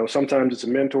 Sometimes it's a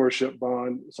mentorship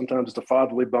bond, sometimes it's a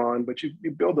fatherly bond, but you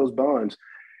build those bonds.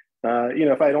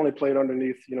 If I had only played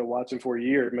underneath, Watson for a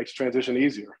year, it makes transition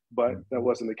easier, but that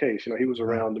wasn't the case. He was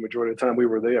around the majority of the time we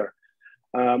were there.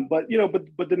 But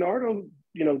DiNardo,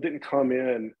 didn't come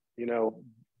in,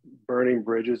 burning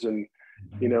bridges and,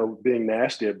 being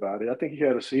nasty about it. I think he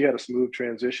had a smooth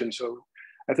transition. So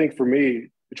I think for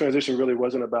me, the transition really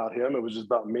wasn't about him. It was just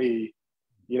about me,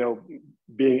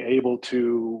 being able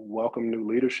to welcome new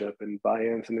leadership and buy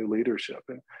into new leadership.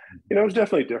 And, it was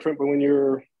definitely different, but when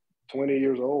you're 20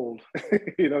 years old,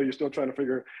 you're still trying to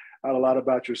figure out a lot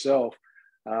about yourself.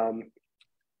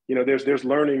 There's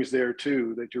learnings there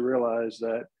too, that you realize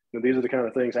that these are the kind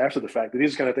of things after the fact, that these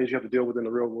are the kind of things you have to deal with in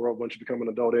the real world once you become an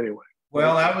adult anyway.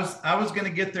 Well, I was going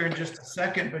to get there in just a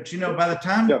second, but by the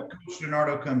time Coach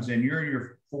DiNardo comes in,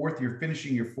 you're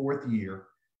finishing your fourth year.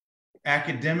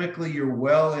 Academically, you're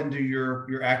well into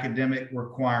your academic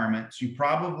requirements. You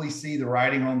probably see the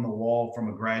writing on the wall from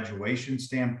a graduation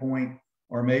standpoint,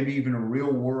 or maybe even a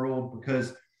real world,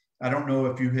 because I don't know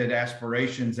if you had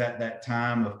aspirations at that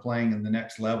time of playing in the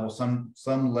next level, some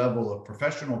level of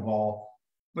professional ball,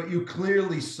 but you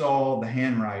clearly saw the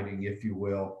handwriting, if you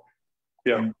will.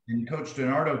 Yeah. And Coach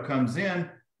DiNardo comes in,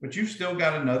 but you've still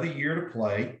got another year to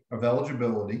play of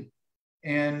eligibility.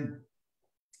 And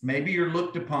maybe you're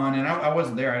looked upon, and I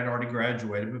wasn't there, I'd already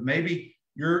graduated, but maybe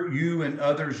you and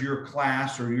others, your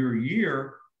class or your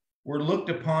year, were looked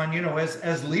upon,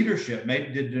 as leadership.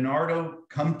 Maybe did DiNardo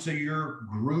come to your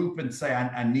group and say,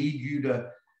 I need you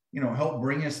to, help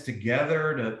bring us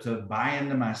together to buy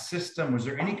into my system? Was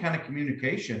there any kind of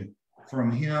communication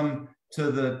from him to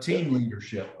the team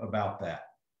leadership about that?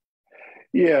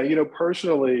 Yeah,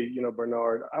 personally,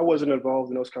 Bernard, I wasn't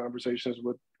involved in those conversations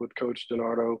with Coach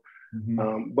DiNardo,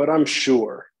 but I'm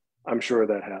sure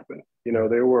that happened.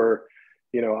 There were,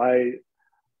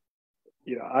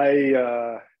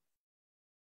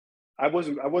 I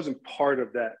wasn't part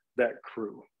of that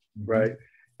crew, right?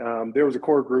 There was a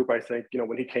core group, I think,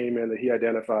 when he came in, that he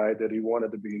identified that he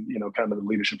wanted to be, kind of the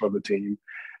leadership of the team.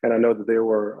 And I know that there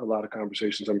were a lot of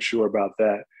conversations, I'm sure, about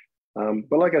that.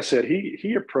 But like I said,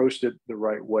 he approached it the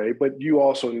right way, but you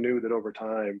also knew that over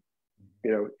time,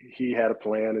 he had a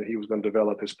plan and he was going to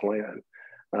develop his plan,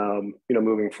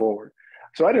 moving forward.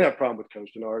 So I didn't have a problem with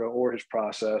Coach DiNardo or his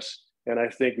process. And I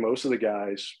think most of the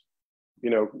guys,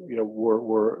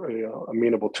 were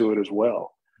amenable to it as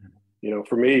well.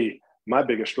 For me, my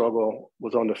biggest struggle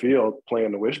was on the field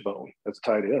playing the wishbone as a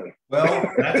tight end.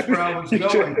 Well, that's where I was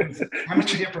going. How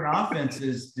many different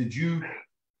offenses did you?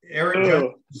 Eric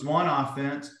Jones was one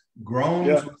offense.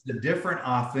 Gromes was a different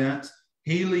offense.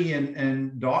 Healy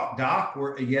and Doc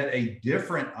were yet a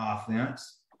different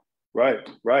offense. Right.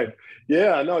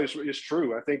 Yeah, no, it's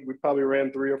true. I think we probably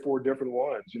ran 3 or 4 different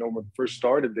ones. When we first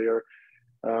started there,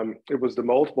 It was the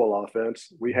multiple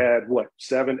offense. We had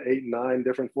 7, 8, 9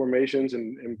 different formations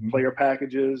and player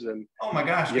packages. And oh my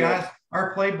gosh, guys,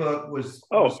 our playbook was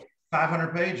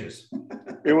 500 pages.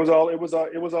 it was all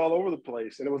over the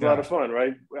place, and it was a lot of fun,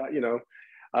 right?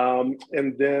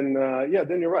 And then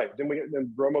then you're right.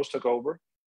 Then Bromos took over,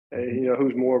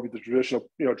 who's more of the traditional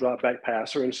drop back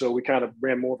passer, and so we kind of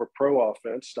ran more of a pro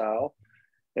offense style.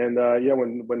 And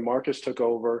when Marcus took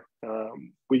over,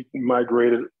 we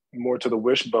migrated more to the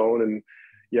wishbone.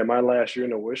 And my last year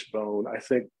in the wishbone,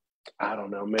 I don't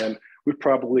know, man, we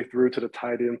probably threw to the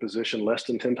tight end position less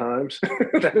than 10 times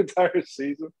that entire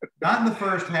season. Not in the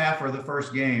first half or the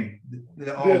first game.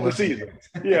 The season.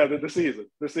 Yeah, the season.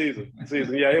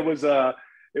 Yeah, it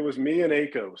was me and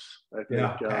Akos, I think.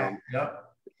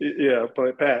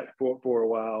 Pat for a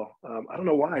while. I don't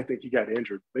know why I think he got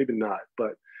injured. Maybe not,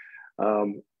 but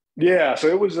so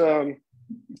it was.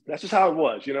 That's just how it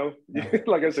was,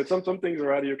 Like I said, some things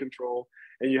are out of your control,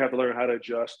 and you have to learn how to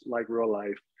adjust like real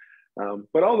life.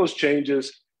 But all those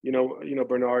changes,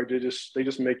 Bernard, they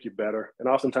just make you better. And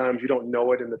oftentimes you don't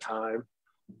know it in the time,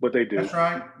 but they do. That's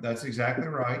right. That's exactly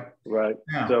right. Right.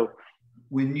 Now, so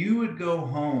when you would go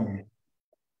home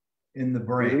in the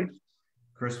break,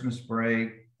 Christmas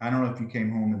break, I don't know if you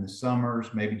came home in the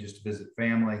summers, maybe just to visit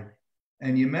family,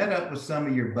 and you met up with some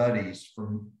of your buddies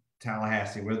from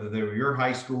Tallahassee, whether they were your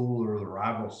high school or the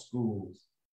rival schools.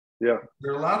 Yeah.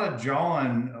 There's a lot of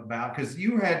jawing about, because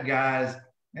you had guys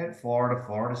at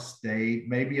Florida State,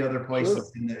 maybe other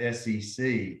places in the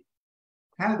SEC.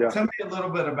 Tell me a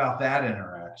little bit about that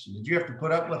interaction. Did you have to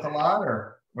put up with a lot,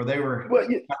 or they were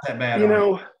not that bad?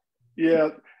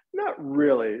 Not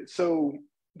really. So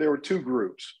there were two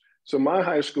groups. So my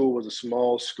high school was a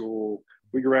small school.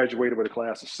 We graduated with a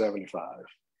class of 75.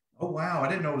 Oh, wow. I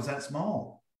didn't know it was that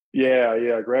small.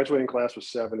 Yeah. Graduating class was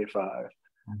 75.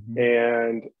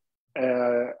 And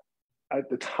at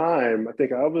the time, I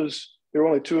think there were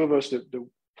only two of us that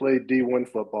played D1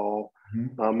 football,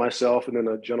 myself and then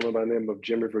a gentleman by the name of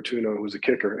Jimmy Vertuno, who was a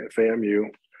kicker at FAMU.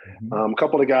 A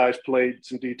couple of guys played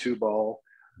some D2 ball.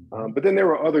 But then there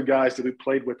were other guys that we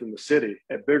played with in the city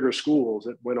at bigger schools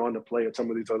that went on to play at some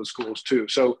of these other schools too.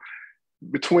 So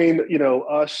between,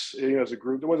 us, as a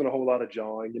group, there wasn't a whole lot of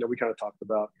jawing. We kind of talked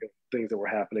about things that were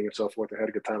happening and so forth. I had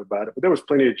a good time about it, but there was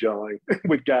plenty of jawing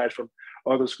with guys from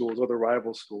other schools, other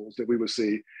rival schools that we would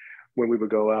see when we would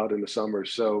go out in the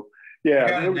summers. So yeah, I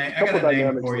got a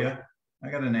name for you. I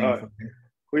got a name for you.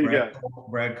 Who you got?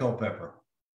 Brad Culpepper.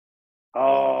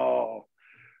 Oh,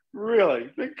 really?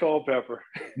 Big Culpepper.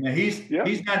 Now he's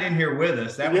not in here with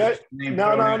us. That was just a name.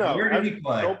 No. Where did he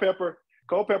play?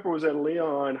 Culpepper was at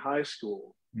Leon High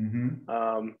School.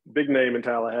 Big name in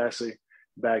Tallahassee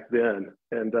back then.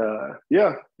 And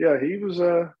he was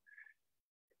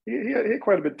he had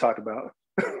quite a bit to talk about.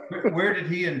 Where did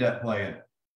he end up playing?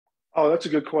 Oh, that's a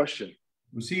good question.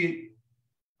 Was he?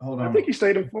 Hold on. I think he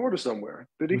stayed in Florida somewhere.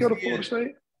 Did he go to Florida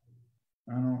State?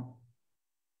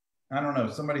 I don't know.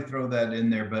 Somebody throw that in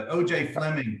there. But OJ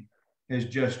Fleming has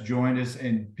just joined us,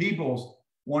 and Peebles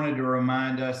wanted to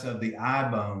remind us of the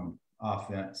I-bone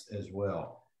offense as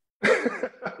well.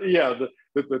 Yeah,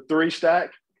 the three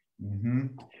stack.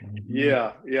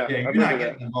 Yeah. You're not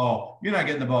getting the ball. You're not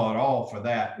getting the ball at all for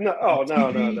that. No.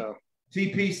 No.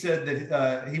 TP said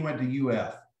that he went to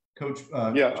UF. Coach.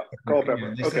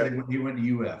 Culpepper. They said he went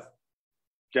to UF.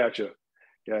 Gotcha.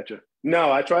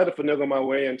 No, I tried to finagle my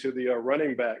way into the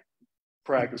running back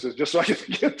practices just so I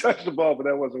could touch the ball, but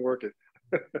that wasn't working.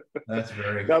 That's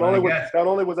very not only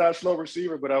was I a slow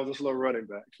receiver, but I was a slow running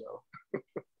back. So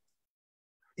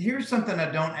here's something I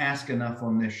don't ask enough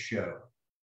on this show.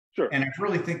 Sure. And I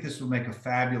really think this will make a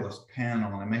fabulous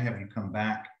panel, and I may have you come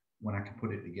back when I can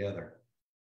put it together.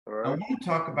 All right. I want to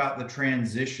talk about the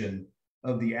transition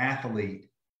of the athlete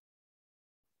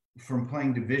from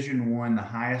playing Division I, the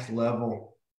highest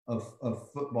level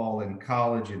of football in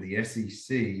college in the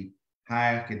SEC,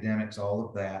 high academics, all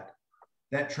of that.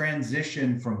 That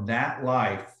transition from that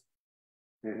life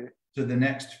to the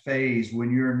next phase when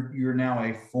you're now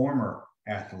a former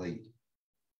athlete,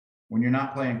 when you're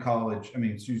not playing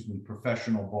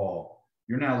professional ball,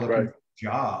 you're now looking for a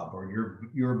job, or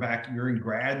you're in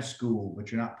grad school,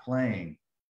 but you're not playing.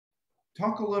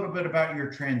 Talk a little bit about your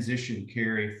transition,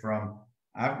 Kerry, from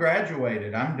I've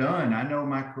graduated, I'm done. I know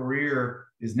my career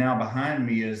is now behind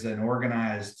me as an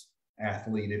organized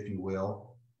athlete, if you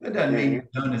will. That doesn't mean you're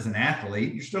done as an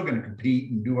athlete. You're still going to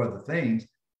compete and do other things.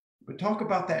 But talk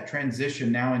about that transition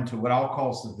now into what I'll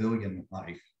call civilian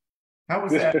life. How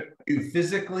was that for you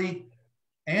physically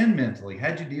and mentally?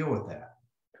 How'd you deal with that?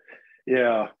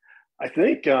 Yeah. I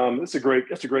think that's a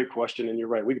great question, and you're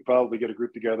right. We could probably get a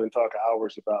group together and talk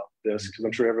hours about this because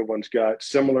I'm sure everyone's got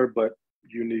similar but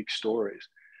unique stories.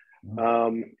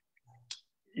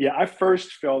 Yeah, I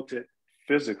first felt it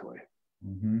physically,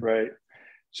 right?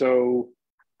 So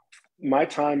my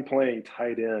time playing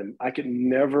tight end, I could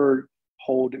never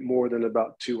hold it more than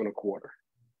about 2.25.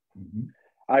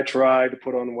 I tried to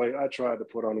put on weight.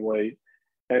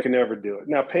 I can never do it.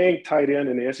 Now, paying tight end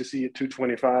in the SEC at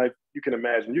 225, you can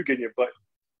imagine you're getting your butt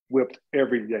whipped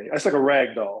every day. That's like a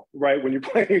rag doll, right? When you're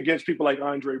playing against people like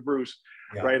Andre Bruce,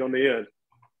 right on the end.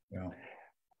 Yeah.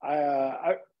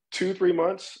 I 2-3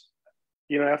 months,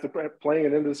 after playing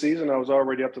at the end of the season, I was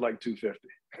already up to like 250.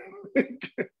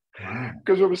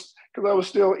 Because I was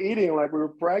still eating like we were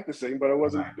practicing, but I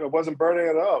wasn't burning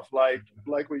it off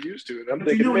like we used to. And I'm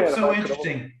thinking, it's so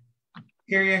interesting.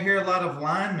 Kerry, I hear a lot of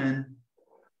linemen.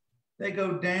 They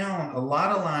go down. A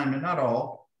lot of linemen, not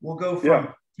all, will go from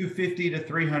 250 to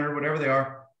 300, whatever they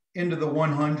are, into the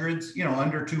 100s.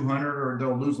 Under 200, or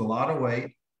they'll lose a lot of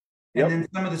weight. And then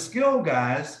some of the skill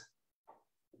guys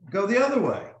go the other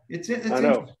way. It's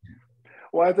interesting.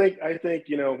 Well, I think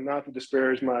not to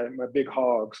disparage my big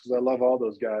hogs, because I love all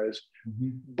those guys,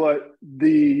 but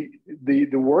the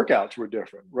workouts were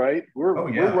different, right? We're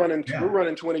running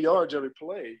 20 yards every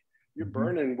play. You're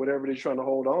burning whatever they're trying to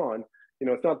hold on.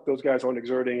 It's not that those guys aren't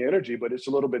exerting energy, but it's a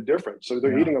little bit different. So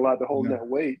they're eating a lot to hold that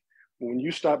weight. When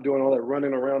you stop doing all that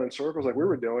running around in circles like we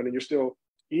were doing, and you're still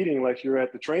eating like you're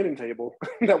at the training table,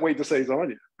 that weight just stays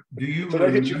on you. So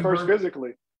that hits you first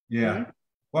physically. Yeah.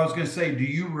 Well, I was going to say, do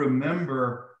you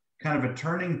remember kind of a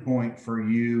turning point for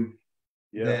you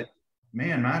that,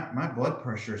 man, my blood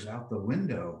pressure is out the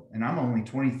window and I'm only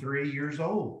 23 years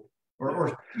old?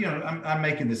 Or I'm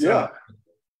making this up.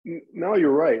 No,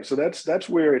 you're right. So that's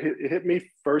where it hit me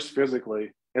first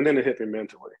physically, and then it hit me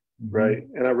mentally, right?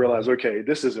 And I realized, okay,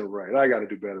 this isn't right. I got to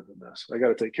do better than this. I got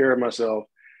to take care of myself,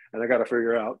 and I got to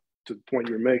figure out, to the point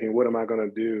you were making, what am I going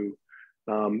to do,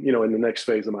 in the next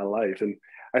phase of my life? And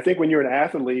I think when you're an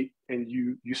athlete and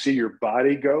you see your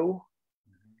body go,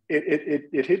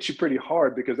 it hits you pretty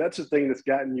hard, because that's the thing that's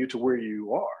gotten you to where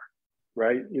you are,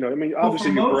 right? Obviously well, for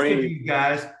your brain. Most of you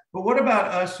guys, but what about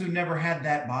us who never had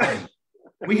that body?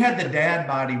 We had the dad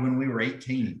body when we were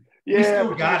 18. Yeah, we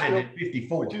still got it at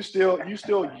 54. But you still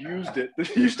used it.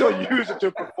 You still used it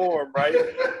to perform, right?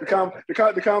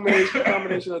 The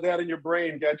combination of that in your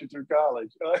brain got you through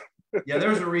college. Yeah,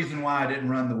 there's a reason why I didn't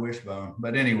run the wishbone.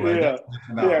 But anyway,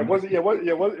 it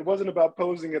wasn't about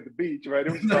posing at the beach, right?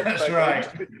 It was about that's right.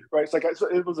 Right.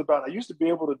 It was about, I used to be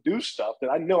able to do stuff that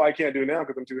I know I can't do now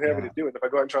because I'm too heavy to do it. If I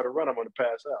go out and try to run, I'm going to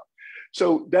pass out.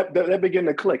 So that began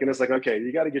to click, and it's like, okay,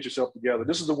 you got to get yourself together.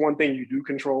 This is the one thing you do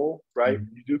control, right?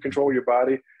 You do control your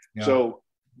body. So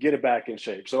get it back in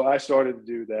shape. So I started to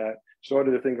do that,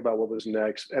 started to think about what was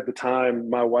next. At the time,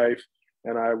 my wife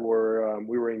and I we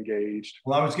were engaged.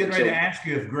 Well, I was getting ready to ask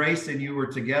you if Grace and you were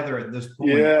together at this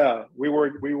point. Yeah, we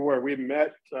were. We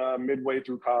met midway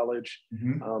through college.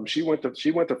 She went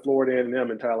to Florida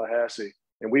A&M in Tallahassee,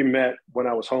 and we met when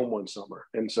I was home one summer.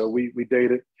 And so we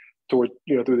dated through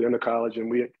the end of college, and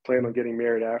we had planned on getting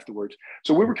married afterwards.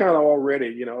 So we were kind of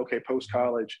already, okay, post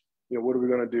college, what are we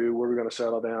going to do? Where are we going to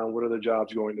settle down? What are the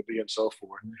jobs going to be, and so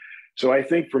forth. So I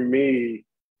think for me,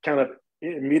 kind of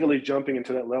immediately jumping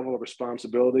into that level of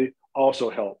responsibility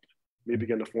also helped me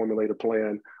begin to formulate a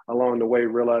plan. Along the way,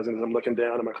 realizing as I'm looking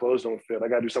down and my clothes don't fit, I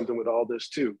got to do something with all this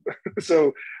too.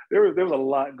 So there was a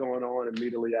lot going on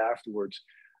immediately afterwards.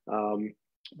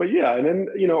 But yeah, and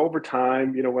then, over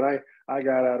time, when I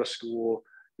got out of school,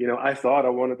 I thought I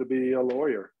wanted to be a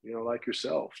lawyer, like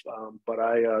yourself, but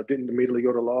I didn't immediately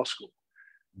go to law school.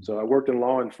 So I worked in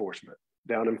law enforcement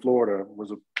down in Florida.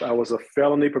 I was a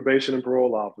felony probation and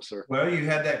parole officer. Well, you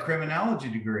had that criminology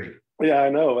degree. Yeah, I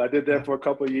know. I did that for a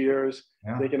couple of years,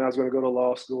 thinking I was going to go to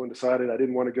law school, and decided I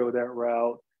didn't want to go that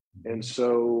route. And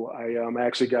so I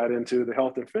actually got into the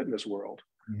health and fitness world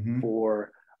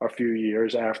for a few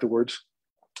years afterwards.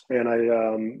 And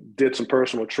I did some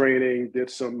personal training,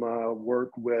 did some work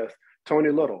with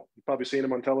Tony Little. You've probably seen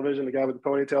him on television, the guy with the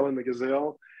ponytail and the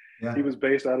gazelle. Yeah. He was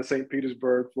based out of St.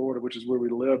 Petersburg, Florida, which is where we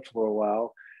lived for a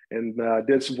while. And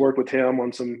did some work with him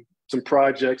on some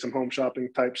projects, some home shopping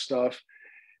type stuff.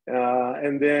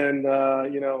 And then, a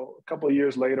couple of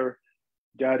years later,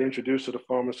 got introduced to the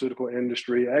pharmaceutical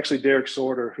industry. Actually, Derek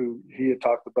Sorter, who he had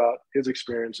talked about his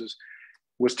experiences,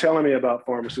 was telling me about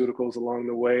pharmaceuticals along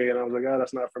the way. And I was like,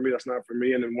 that's not for me. That's not for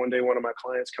me. And then one day, one of my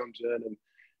clients comes in and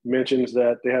mentions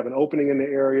that they have an opening in the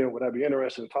area. Would I be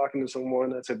interested in talking to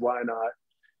someone? I said, why not?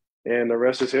 And the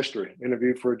rest is history.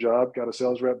 Interviewed for a job, got a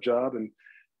sales rep job, and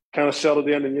kind of settled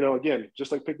in. And, again,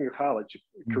 just like picking a college,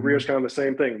 career is kind of the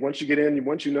same thing. Once you get in,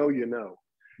 once you know.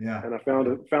 Yeah. And I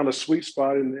found a sweet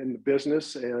spot in the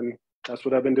business, and that's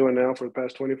what I've been doing now for the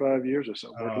past 25 years or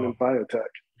so, working in biotech.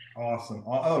 Awesome.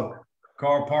 Oh,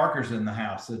 Carl Parker's in the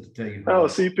house, to tell you. Oh,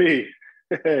 CP.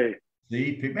 Hey.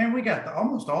 CP. Man, we got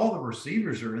almost all the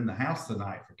receivers are in the house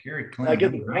tonight for Kerry Clem. I'm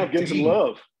getting some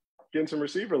love. Getting some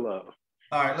receiver love.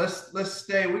 All right, let's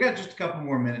stay. We got just a couple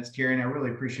more minutes, Kerry, and I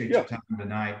really appreciate your time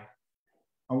tonight.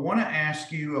 I want to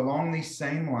ask you along these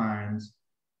same lines,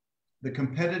 the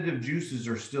competitive juices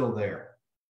are still there.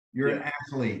 You're an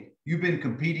athlete. You've been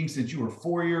competing since you were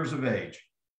 4 years of age,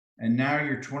 and now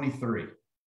you're 23.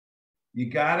 You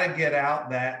got to get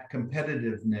out that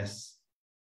competitiveness.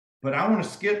 But I want to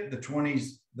skip the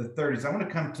 20s, the 30s. I want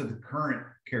to come to the current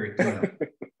Kerry Clem.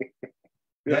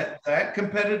 That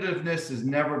competitiveness is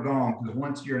never gone, because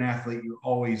once you're an athlete, you're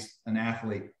always an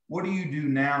athlete. What do you do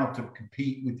now to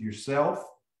compete with yourself?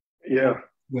 Yeah.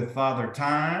 With Father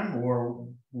Time or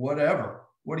whatever?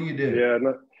 What do you do? Yeah,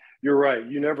 no, you're right.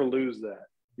 You never lose that.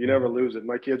 You never lose it.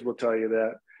 My kids will tell you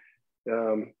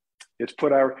that. It's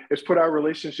put our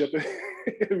relationship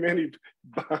in many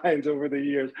binds over the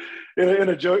years, in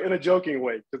a joking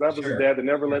way, because I was a dad that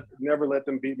never let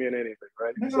them beat me in anything.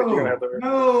 Right? No, it's like you're gonna have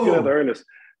to earn this.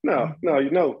 No,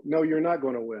 you're not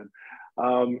going to win.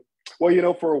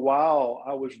 Well, for a while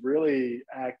I was really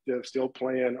active, still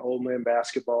playing old man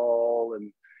basketball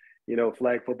and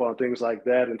flag football and things like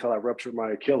that, until I ruptured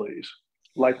my Achilles,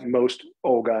 like most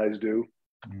old guys do.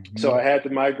 Mm-hmm. So I had to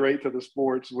migrate to the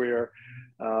sports where,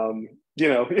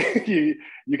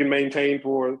 you can maintain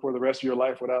for the rest of your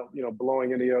life without,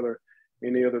 blowing any other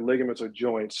ligaments or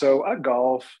joints. So I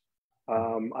golf,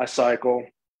 I cycle,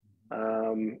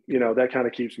 that kind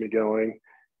of keeps me going,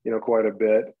 quite a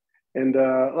bit. And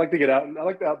I like to get out, and I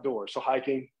like the outdoors. So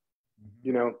hiking,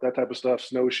 that type of stuff,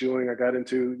 snowshoeing. I got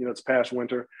into, it's past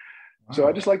winter. Wow. So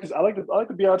I just like this. I like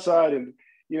to be outside, and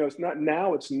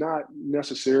it's not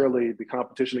necessarily the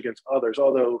competition against others,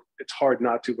 although it's hard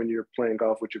not to when you're playing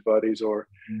golf with your buddies or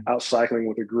out cycling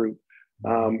with a group.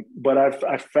 But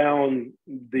I've found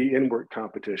the inward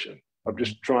competition of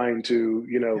just trying to,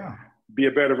 be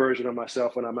a better version of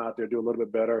myself when I'm out there, do a little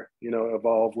bit better,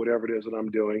 evolve whatever it is that I'm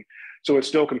doing. So it's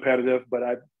still competitive, but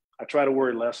I try to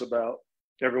worry less about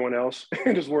everyone else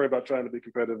and just worry about trying to be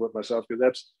competitive with myself, because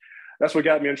that's what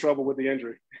got me in trouble with the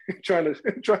injury, trying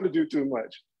to do too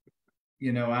much.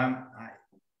 I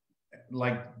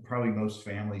like probably most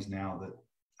families now that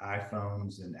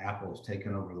iPhones and Apple's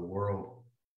taken over the world.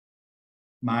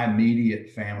 My immediate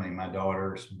family, my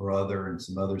daughter's brother and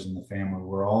some others in the family,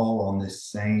 we're all on the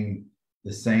same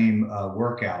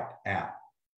workout app,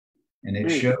 and it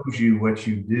shows you what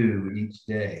you do each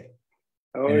day.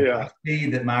 Oh, and if I see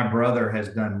that my brother has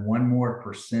done 1% more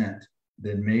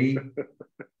than me,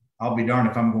 I'll be darned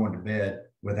if I'm going to bed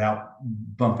without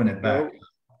bumping it back.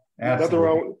 Nothing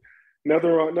wrong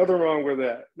with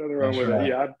that. Nothing wrong with that.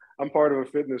 Yeah, I'm part of a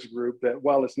fitness group that,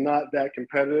 while it's not that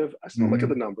competitive, I still look at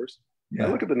the numbers. Yeah. I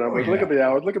look at the numbers, look at the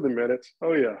hours, look at the minutes.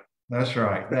 Oh yeah. That's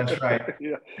right.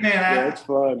 Yeah. Man, it's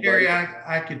fun. Kerry,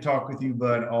 I could talk with you,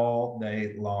 bud, all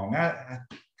day long. I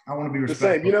want to be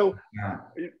respectful. The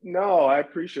same. No, I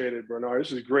appreciate it, Bernard.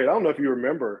 This is great. I don't know if you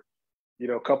remember,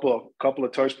 a couple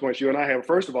of touch points you and I have.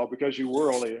 First of all, because you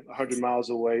were only 100 miles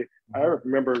away, I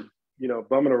remember,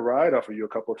 bumming a ride off of you a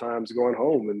couple of times going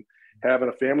home, and having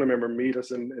a family member meet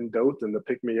us in Dothan to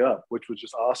pick me up, which was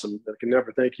just awesome. I can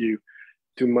never thank you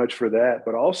too much for that.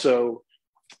 But also,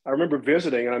 I remember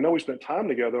visiting, and I know we spent time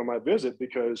together on my visit,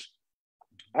 because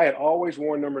I had always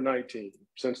worn number 19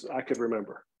 since I could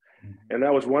remember. And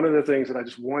that was one of the things that I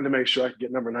just wanted to make sure I could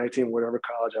get number 19, whatever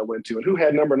college I went to. And who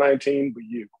had number 19 but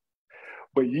you?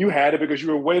 But you had it because you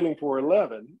were waiting for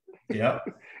 11. Yep,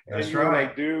 that's you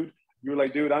right. You were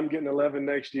like, dude, I'm getting 11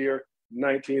 next year.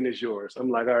 19 is yours. I'm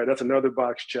like, all right, that's another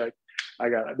box check. I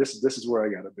got it. This is where I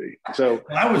got to be. So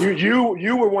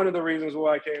you were one of the reasons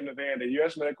why I came to Vandy. You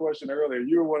asked me that question earlier.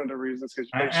 You were one of the reasons, because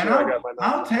you made sure I got my number.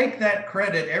 I'll take that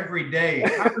credit every day.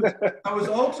 I was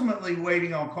ultimately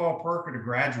waiting on Carl Parker to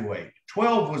graduate.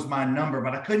 12 was my number,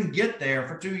 but I couldn't get there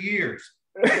for 2 years.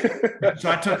 So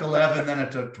I took 11, then I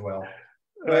took 12.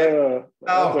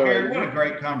 Kerry, what a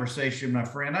great conversation, my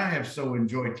friend. I have so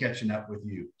enjoyed catching up with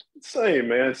you. Same,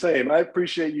 man. Same. I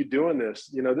appreciate you doing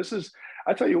this.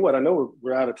 I tell you what, I know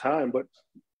we're out of time, but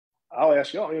I'll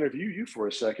interview you for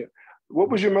a second.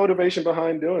 What was your motivation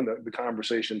behind doing the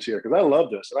conversations here? Because I love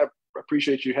this, and I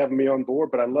appreciate you having me on board,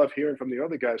 but I love hearing from the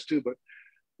other guys too. But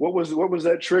what was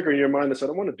that trigger in your mind that said,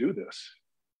 I want to do this?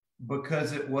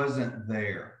 Because it wasn't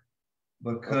there.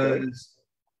 Because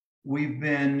we've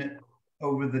been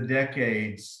over the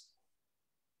decades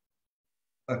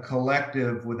a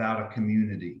collective without a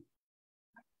community.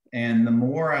 And the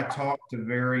more I talked to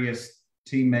various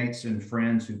teammates and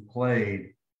friends who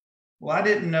played, well, I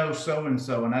didn't know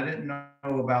so-and-so, and I didn't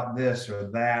know about this or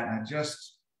that. And I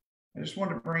just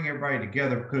wanted to bring everybody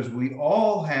together because we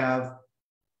all have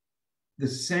the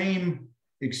same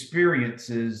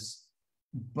experiences,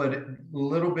 but a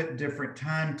little bit different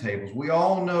timetables. We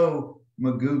all know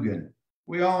McGugan.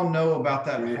 We all know about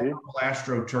that horrible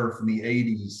AstroTurf in the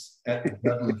 80s at the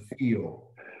Dudley Field.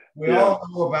 We all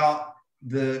know about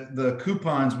the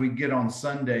coupons we get on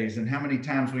Sundays and how many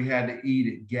times we had to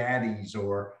eat at Gaddy's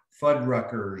or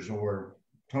Fuddruckers or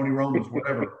Tony Roma's,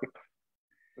 whatever.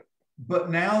 But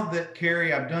now that,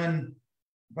 Kerry, I've done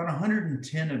about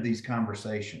 110 of these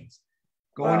conversations,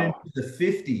 going into the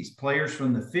 50s, players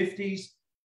from the 50s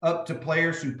up to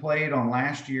players who played on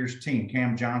last year's team,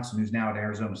 Cam Johnson, who's now at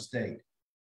Arizona State.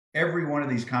 Every one of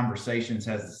these conversations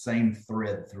has the same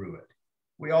thread through it.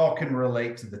 We all can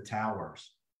relate to the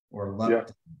Towers or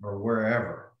Lupton or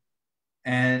wherever.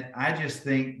 And I just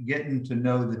think getting to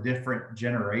know the different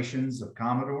generations of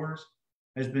Commodores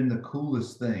has been the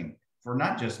coolest thing for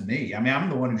not just me. I mean, I'm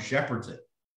the one who shepherds it,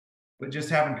 but just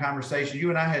having conversation. You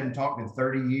and I hadn't talked in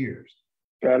 30 years.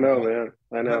 I know, man.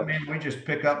 I know. But man, we just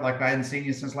pick up like I hadn't seen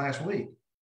you since last week.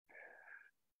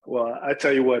 Well, I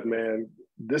tell you what, man,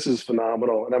 this is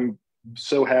phenomenal. And I'm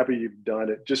so happy you've done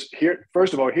it. Just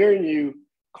first of all, hearing you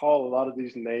call a lot of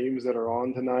these names that are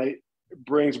on tonight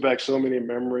brings back so many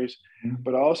memories,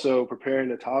 but also preparing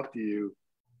to talk to you,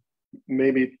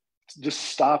 maybe just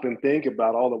stop and think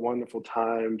about all the wonderful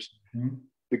times,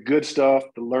 the good stuff,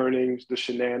 the learnings, the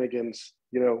shenanigans.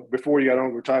 You know, before you got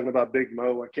on, we're talking about Big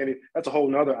Mo. That's a whole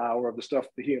nother hour of the stuff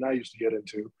that he and I used to get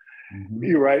into.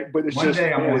 You're right, but it's one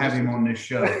day I'm gonna have him on this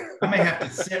show. I may have to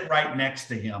sit right next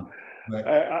to him. But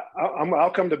I'll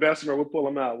come to Bessemer. We'll pull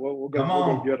him out. We'll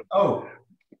go get him. Oh,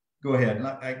 go ahead.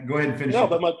 Go ahead and finish. No,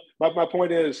 but my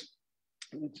point is,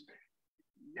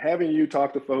 having you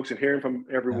talk to folks and hearing from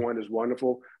everyone is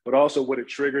wonderful. But also, what it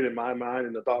triggered in my mind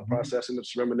and the thought process and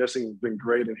this reminiscing has been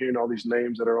great. And hearing all these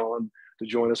names that are on to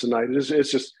join us tonight,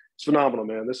 it's phenomenal,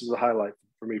 man. This is a highlight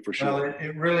for me for sure. Well,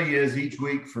 it really is each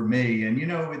week for me. And, you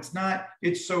know,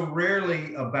 it's so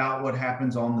rarely about what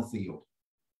happens on the field.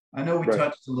 I know we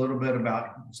touched a little bit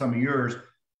about some of yours,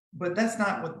 but that's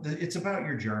not it's about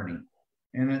your journey,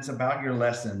 and it's about your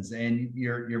lessons and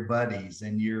your buddies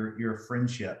and your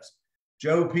friendships.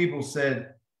 Joe People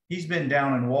said he's been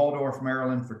down in Waldorf,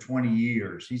 Maryland for 20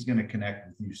 years. He's going to connect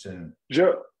with you soon.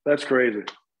 Joe, that's crazy.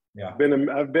 Yeah.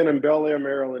 I've been in Bel Air,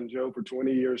 Maryland, Joe, for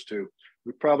 20 years too.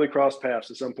 We probably crossed paths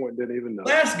at some point, didn't even know.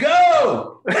 Let's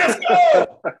go. Let's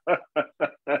go.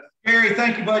 Kerry,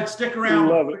 thank you, bud. Stick around.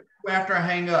 Love it. After I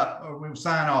hang up, or we'll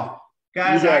sign off.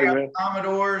 Guys, I got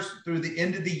Commodores through the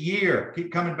end of the year.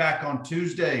 Keep coming back on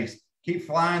Tuesdays. Keep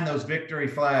flying those victory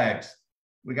flags.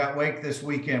 We got Wake this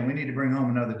weekend. We need to bring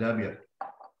home another W.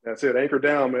 That's it. Anchor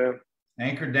down, man.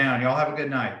 Anchor down. Y'all have a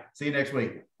good night. See you next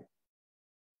week.